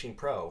a Dream Machine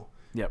Pro.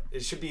 Yep.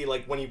 It should be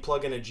like when you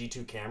plug in a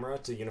G2 camera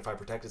to UniFi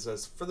Protect, it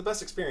says for the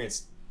best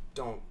experience,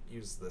 don't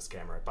use this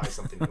camera. Buy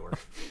something newer.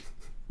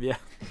 Yeah.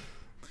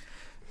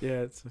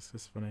 Yeah, it's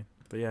just funny,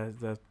 but yeah,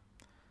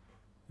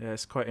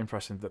 it's quite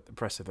impressive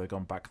they've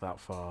gone back that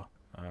far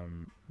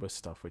with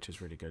stuff, which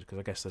is really good, because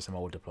I guess there's some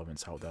old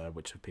deployments out there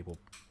which people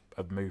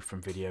have moved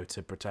from video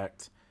to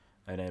Protect,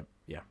 and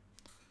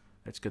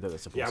it's good that they're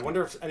supporting. Yeah, I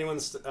wonder if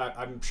anyone's.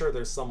 I'm sure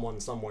there's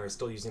someone somewhere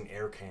still using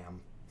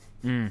AirCam.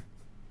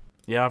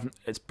 Yeah,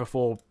 it's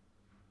before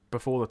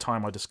the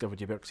time I discovered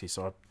Ubiquiti,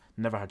 so I've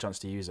never had a chance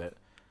to use it.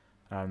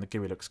 The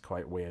GUI looks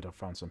quite weird. I've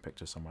found some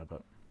pictures somewhere,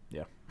 but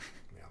yeah.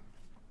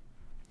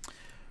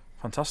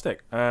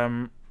 Fantastic.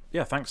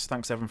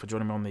 Thanks Evan for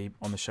joining me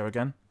on the show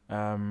again.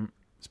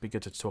 It's been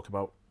good to talk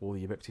about all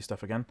the Ubiquiti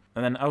stuff again.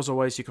 And then, as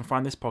always, you can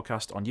find this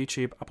podcast on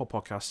YouTube, Apple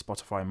Podcasts,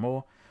 Spotify, and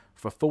more.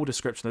 For a full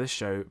description of this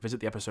show, visit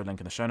the episode link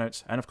in the show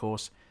notes, and of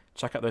course,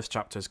 check out those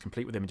chapters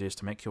complete with images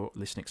to make your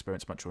listening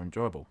experience much more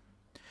enjoyable.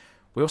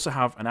 We also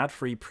have an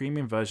ad-free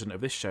premium version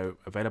of this show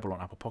available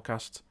on Apple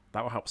Podcasts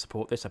that will help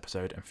support this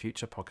episode and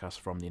future podcasts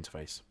from the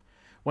interface.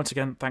 Once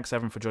again, thanks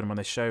Evan for joining me on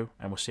this show,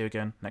 and we'll see you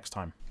again next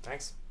time.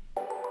 Thanks.